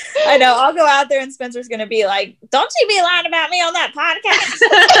 I know. I'll go out there and Spencer's going to be like, don't you be lying about me on that podcast.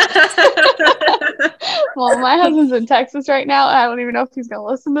 Well, my husband's in Texas right now. I don't even know if he's going to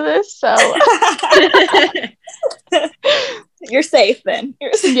listen to this. So, You're safe then.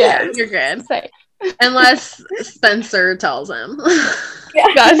 You're safe. yeah, You're good. safe. Unless Spencer tells him.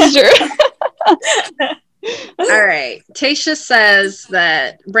 That's true. All right. Tayshia says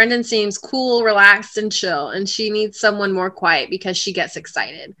that Brendan seems cool, relaxed, and chill, and she needs someone more quiet because she gets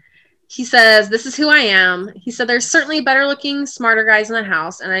excited. He says, this is who I am. He said, there's certainly better looking, smarter guys in the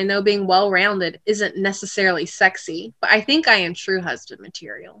house, and I know being well-rounded isn't necessarily sexy, but I think I am true husband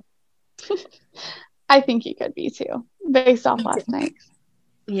material. I think he could be too, based off last night.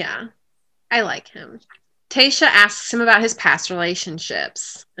 Yeah, I like him. Tayshia asks him about his past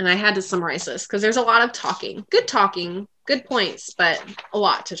relationships, and I had to summarize this because there's a lot of talking, good points, but a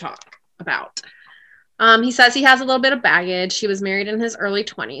lot to talk about. He says he has a little bit of baggage. He was married in his early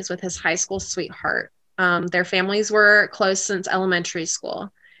 20s with his high school sweetheart. Their families were close since elementary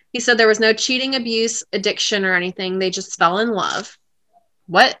school. He said there was no cheating, abuse, addiction, or anything. They just fell in love.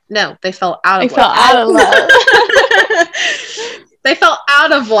 What? No, they fell out of love. Fell out of love. They fell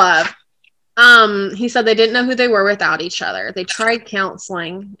out of love. He said they didn't know who they were without each other. They tried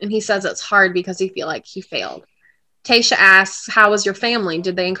counseling, and he says it's hard because he feel like he failed. Tayshia asks, how was your family?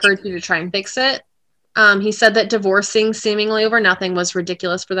 Did they encourage you to try and fix it? He said that divorcing seemingly over nothing was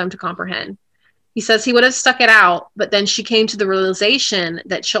ridiculous for them to comprehend. He says he would have stuck it out, but then she came to the realization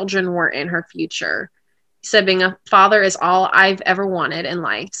that children were in her future. He said being a father is all I've ever wanted in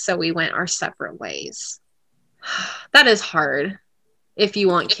life, so we went our separate ways. That is hard if you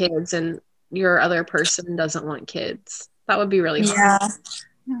want kids and your other person doesn't want kids. That would be really hard.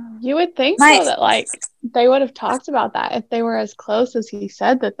 Yeah. You would think so that like they would have talked about that if they were as close as he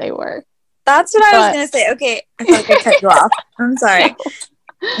said that they were. That's what I was going to say. Okay. I feel like I cut you off. I'm sorry.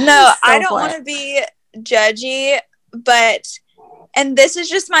 No, I don't want to be judgy, but, and this is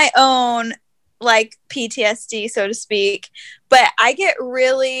just my own like PTSD, so to speak, but I get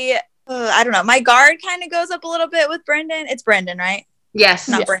really, I don't know. My guard kind of goes up a little bit with Brendan. It's Brendan, right? Yes.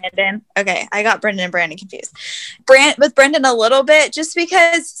 Not Brandon. Okay. I got Brendan and Brandon confused. With Brendan a little bit, just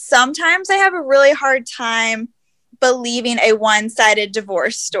because sometimes I have a really hard time believing a one-sided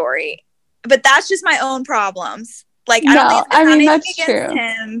divorce story. But that's just my own problems. Like, I don't think it's anything against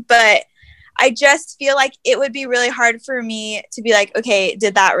him, but I just feel like it would be really hard for me to be like, okay,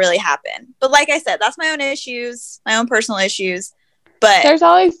 did that really happen? But like I said, that's my own issues, my own personal issues. But there's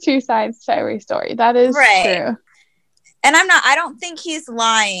always two sides to every story. That is true. And I don't think he's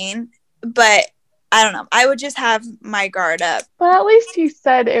lying, but I don't know. I would just have my guard up. But at least he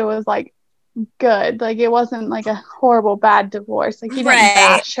said it was like good. Like it wasn't like a horrible bad divorce. Like he didn't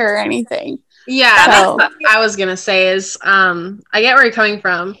bash her or anything. Yeah, that's what I was gonna say is I get where you're coming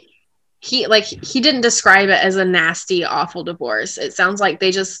from. He didn't describe it as a nasty, awful divorce. It sounds like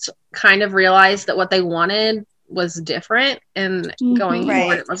they just kind of realized that what they wanted was different and going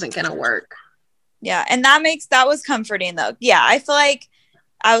forward it wasn't gonna work. Yeah, and that was comforting though. Yeah, I feel like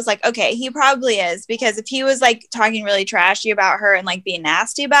I was like, okay, he probably is, because if he was like talking really trashy about her and like being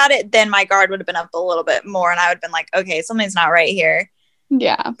nasty about it, then my guard would have been up a little bit more and I would have been like, okay, something's not right here.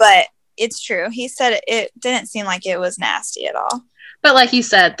 Yeah. But it's true. He said it didn't seem like it was nasty at all. But like you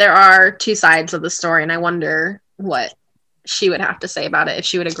said, there are two sides of the story, and I wonder what she would have to say about it, if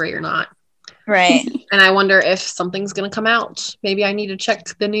she would agree or not. Right. And I wonder if something's going to come out. Maybe I need to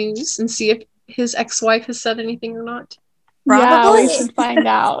check the news and see if his ex-wife has said anything or not. Probably. Yeah, we should find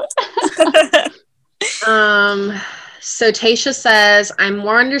out. So Tayshia says, I'm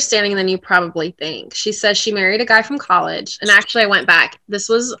more understanding than you probably think. She says she married a guy from college. And actually, I went back. This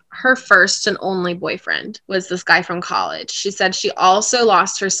was her first and only boyfriend, was this guy from college. She said she also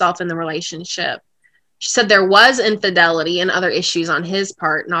lost herself in the relationship. She said there was infidelity and other issues on his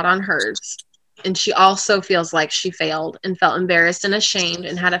part, not on hers. And she also feels like she failed and felt embarrassed and ashamed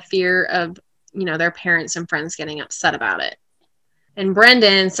and had a fear of, their parents and friends getting upset about it. And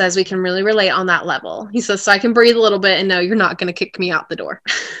Brendan says we can really relate on that level. He says, so I can breathe a little bit and know you're not going to kick me out the door.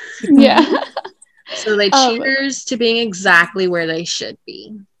 Yeah. So they cheers to being exactly where they should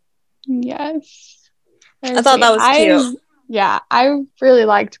be. Yes. I thought that was cute. Yeah, I really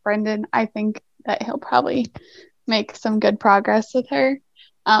liked Brendan. I think that he'll probably make some good progress with her.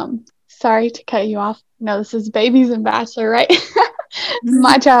 Sorry to cut you off. No, this is Babies and Bachelor, right?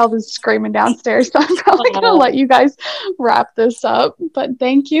 My child is screaming downstairs, so I'm probably going to let you guys wrap this up. But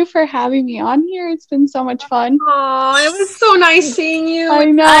thank you for having me on here. It's been so much fun. Oh, it was so nice seeing you. I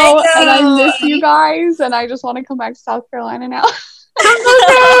know. And I miss you guys, and I just want to come back to South Carolina now.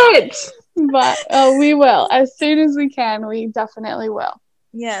 it. But we will. As soon as we can, we definitely will.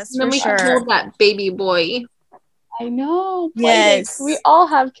 Yes, And then for we can sure. hold that baby boy. I know. Yes. We all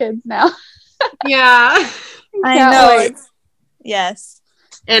have kids now. Yeah. I Can't know. wait. Yes.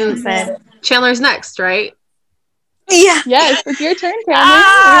 And Excited. Chandler's next, right? Yeah. Yes, it's your turn, Tammy. Ah,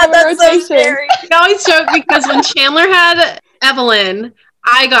 We have a that's so rotation. scary. I always joke because when Chandler had Evelyn,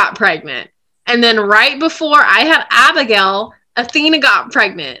 I got pregnant. And then right before I had Abigail, Athena got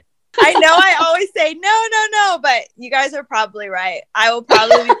pregnant. I know I always say no, but you guys are probably right. I will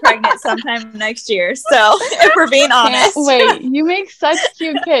probably be pregnant sometime next year. So if we're being honest. Can't wait. You make such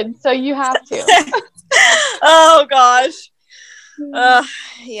cute kids, so you have to. Oh gosh.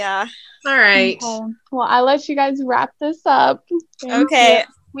 Yeah. All right. Okay. Well, I'll let you guys wrap this up. Thank Okay. you.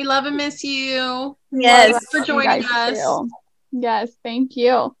 We love and miss you. Yes. Thanks for You joining guys us. too. Yes, thank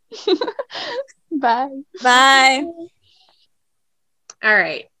you. Bye. Bye. All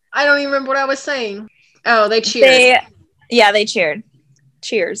right. I don't even remember what I was saying. Oh, they cheered. They cheered.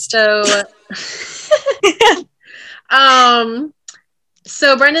 Cheers. So,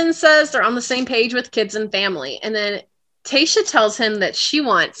 so Brendan says they're on the same page with kids and family. And then Tayshia tells him that she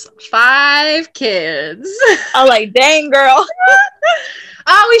wants 5 kids. I'm like, dang, girl.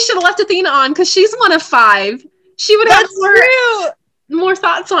 Oh, we should have left Athena on because she's one of 5. She would have more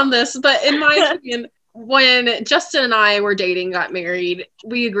thoughts on this. But in my opinion, when Justin and I were dating, got married,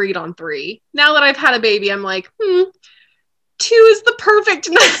 we agreed on 3. Now that I've had a baby, I'm like, 2 is the perfect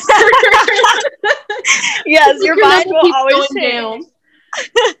number. Yes, your mind will always change. Down.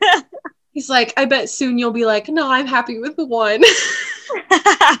 He's like, I bet soon you'll be like, no, I'm happy with 1.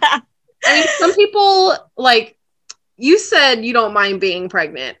 I mean, some people, like, you said you don't mind being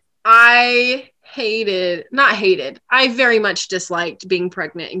pregnant. I very much disliked being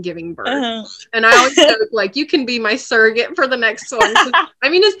pregnant and giving birth. Uh-huh. And I always joke, like, you can be my surrogate for the next one. I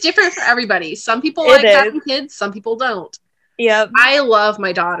mean, it's different for everybody. Some people like having kids, some people don't. Yep. I love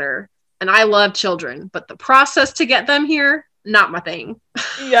my daughter and I love children, but the process to get them here, not my thing.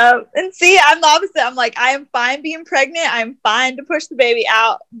 Yep. And see, I'm the opposite. I'm like, I am fine being pregnant. I'm fine to push the baby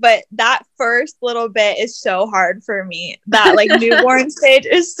out. But that first little bit is so hard for me. That like newborn stage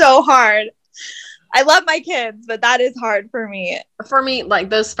is so hard. I love my kids, but that is hard for me. For me, like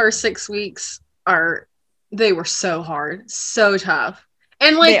those first 6 weeks they were so hard, so tough.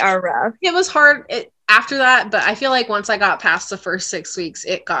 And like, they are rough. It was hard after that, but I feel like once I got past the first 6 weeks,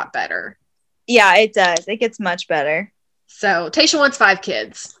 it got better. Yeah, it does. It gets much better. So Tayshia wants 5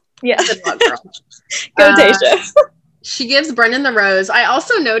 kids. Yeah. Good luck, girl. Go, Tayshia. She gives Brendan the rose. I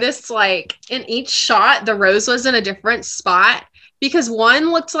also noticed, like, in each shot, the rose was in a different spot because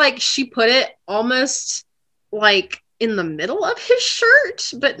one looked like she put it almost like in the middle of his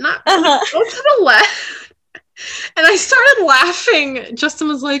shirt, but not to the left. And I started laughing. Justin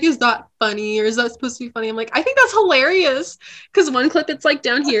was like, is that funny? Or is that supposed to be funny? I'm like, I think that's hilarious. Because one clip, it's like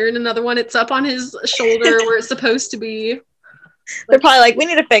down here, and another one, it's up on his shoulder where it's supposed to be. They're probably like, we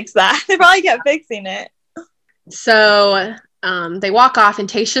need to fix that. They probably kept fixing it. So they walk off, and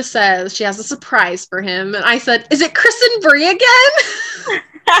Tayshia says she has a surprise for him. And I said, is it Chris and Brie again?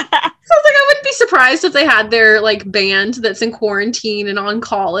 So I was like, I wouldn't be surprised if they had their like band that's in quarantine and on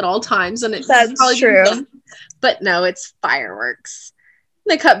call at all times. And that's true. But no, it's fireworks.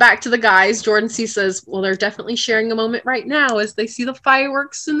 They cut back to the guys. Jordan C says, well, they're definitely sharing a moment right now as they see the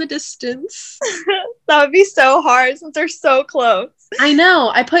fireworks in the distance. That would be so hard since they're so close. I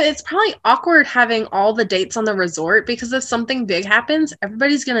know. It's probably awkward having all the dates on the resort because if something big happens,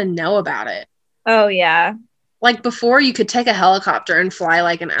 everybody's going to know about it. Oh, yeah. Like before, you could take a helicopter and fly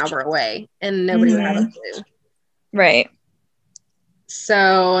like an hour away and nobody would have a clue. Right.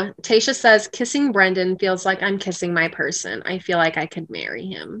 So Tayshia says, kissing Brendan feels like I'm kissing my person. I feel like I could marry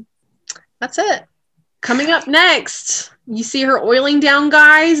him. That's it. Coming up next, you see her oiling down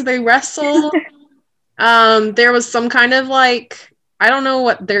guys. They wrestle. There was some kind of like, I don't know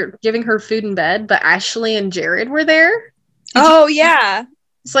what they're giving her food in bed, but Ashley and Jared were there. Yeah.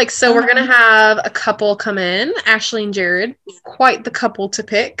 It's like, so we're going to have a couple come in, Ashley and Jared, quite the couple to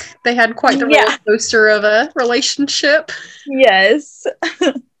pick. They had quite the roller coaster of a relationship. Yes.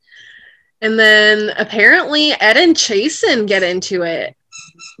 And then apparently Ed and Chasen get into it.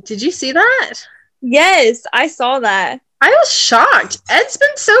 Did you see that? Yes, I saw that. I was shocked. Ed's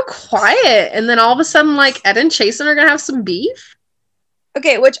been so quiet. And then all of a sudden, like, Ed and Chasen are going to have some beef?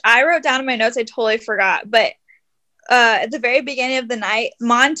 Okay, which I wrote down in my notes. I totally forgot. But at the very beginning of the night,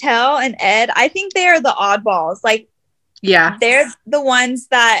 Montel and Ed, I think they are the oddballs. Like, yeah, they're the ones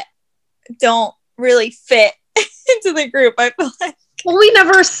that don't really fit into the group, I feel like. Well, we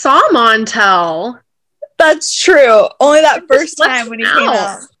never saw Montel. That's true. Only that first Just time when he left came out.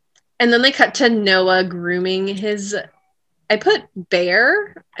 out. And then they cut to Noah grooming his, I put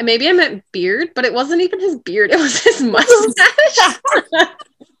bear, maybe I meant beard, but it wasn't even his beard, it was his mustache.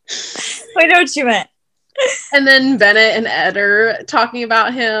 I know what you meant. And then Bennett and Ed are talking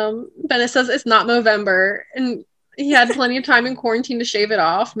about him. Bennett says it's not Movember, and he had plenty of time in quarantine to shave it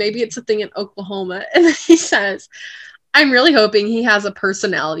off. Maybe it's a thing in Oklahoma. And then he says, I'm really hoping he has a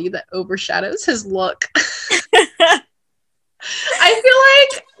personality that overshadows his look. I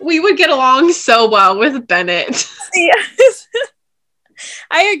feel like we would get along so well with Bennett. Yes.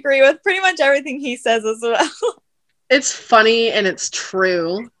 I agree with pretty much everything he says as well. It's funny and it's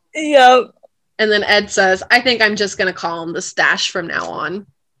true. Yep. And then Ed says, I think I'm just going to call him the Stash from now on.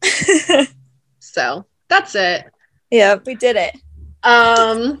 So that's it. Yep, we did it.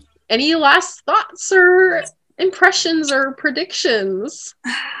 Any last thoughts or impressions or predictions?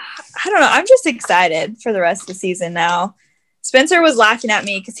 I don't know. I'm just excited for the rest of the season now. Spencer was laughing at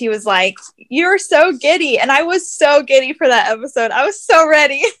me because he was like, you're so giddy. And I was so giddy for that episode. I was so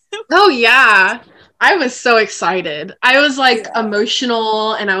ready. Oh, yeah. I was so excited. I was like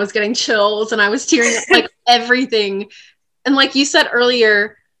emotional and I was getting chills and I was tearing up, like everything. And like you said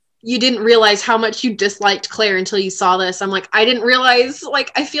earlier, you didn't realize how much you disliked Claire until you saw this. I'm like, I didn't realize,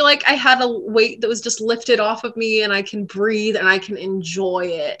 like, I feel like I had a weight that was just lifted off of me and I can breathe and I can enjoy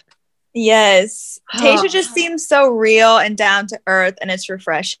it. Yes. Tayshia just seems so real and down to earth, and it's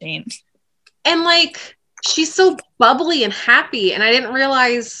refreshing. And like, she's so bubbly and happy, and I didn't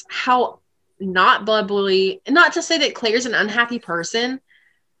realize how not bubbly, not to say that Claire's an unhappy person,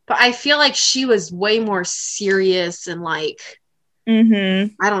 but I feel like she was way more serious and like,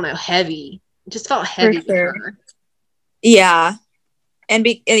 I don't know, heavy. It just felt heavy with her. Yeah. And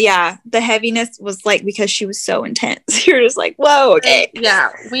the heaviness was like because she was so intense. You're just like, whoa, okay.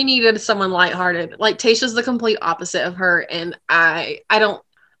 Yeah, we needed someone lighthearted. Like Tayshia's the complete opposite of her, and I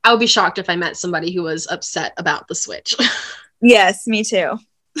would be shocked if I met somebody who was upset about the switch. Yes, me too.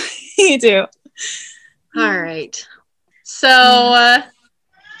 Me too. All right. So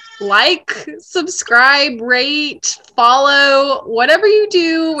like, subscribe, rate, follow, whatever you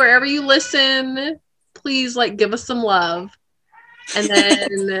do, wherever you listen, please like give us some love. And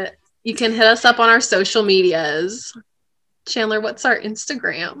then you can hit us up on our social medias. Chandler, what's our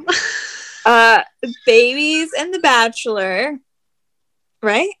Instagram? Babies and the Bachelor.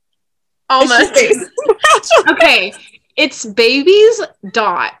 Right? Almost. Okay. It's babies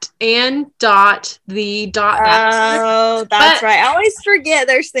and the Bachelor. Oh, that's right. I always forget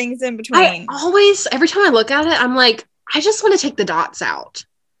there's things in between. Every time I look at it, I'm like, I just want to take the dots out.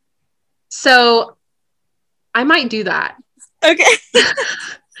 So I might do that. Okay.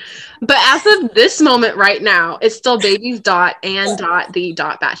 But as of this moment right now, it's still babies and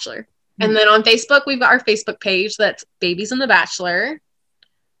the Bachelor. And then on Facebook, we've got our Facebook page that's Babies and the Bachelor.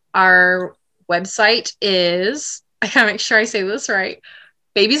 Our website is, I gotta make sure I say this right,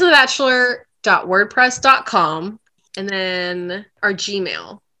 babiesandthebachelor.wordpress.com. And then our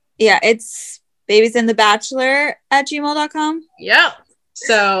Gmail. Yeah, it's babiesandthebachelor@gmail.com. Yep.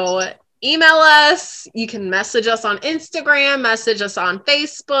 So email us. You can message us on Instagram, message us on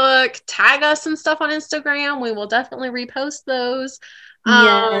Facebook, tag us and stuff on Instagram. We will definitely repost those.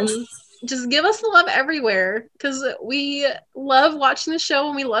 Yes. Just give us the love everywhere because we love watching the show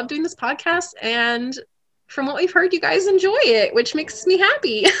and we love doing this podcast. And from what we've heard, you guys enjoy it, which makes me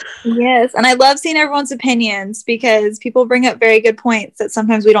happy. Yes. And I love seeing everyone's opinions because people bring up very good points that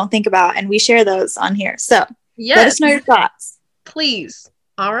sometimes we don't think about, and we share those on here. So let us know your thoughts. Please.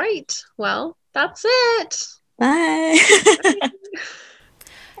 All right. Well, that's it. Bye.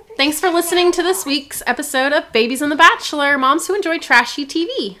 Thanks for listening to this week's episode of Babies and the Bachelor, moms who enjoy trashy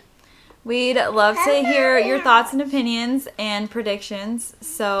TV. We'd love to hear your thoughts and opinions and predictions.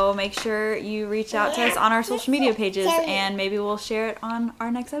 So make sure you reach out to us on our social media pages, and maybe we'll share it on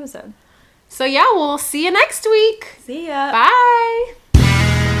our next episode. So yeah, we'll see you next week. See ya. Bye.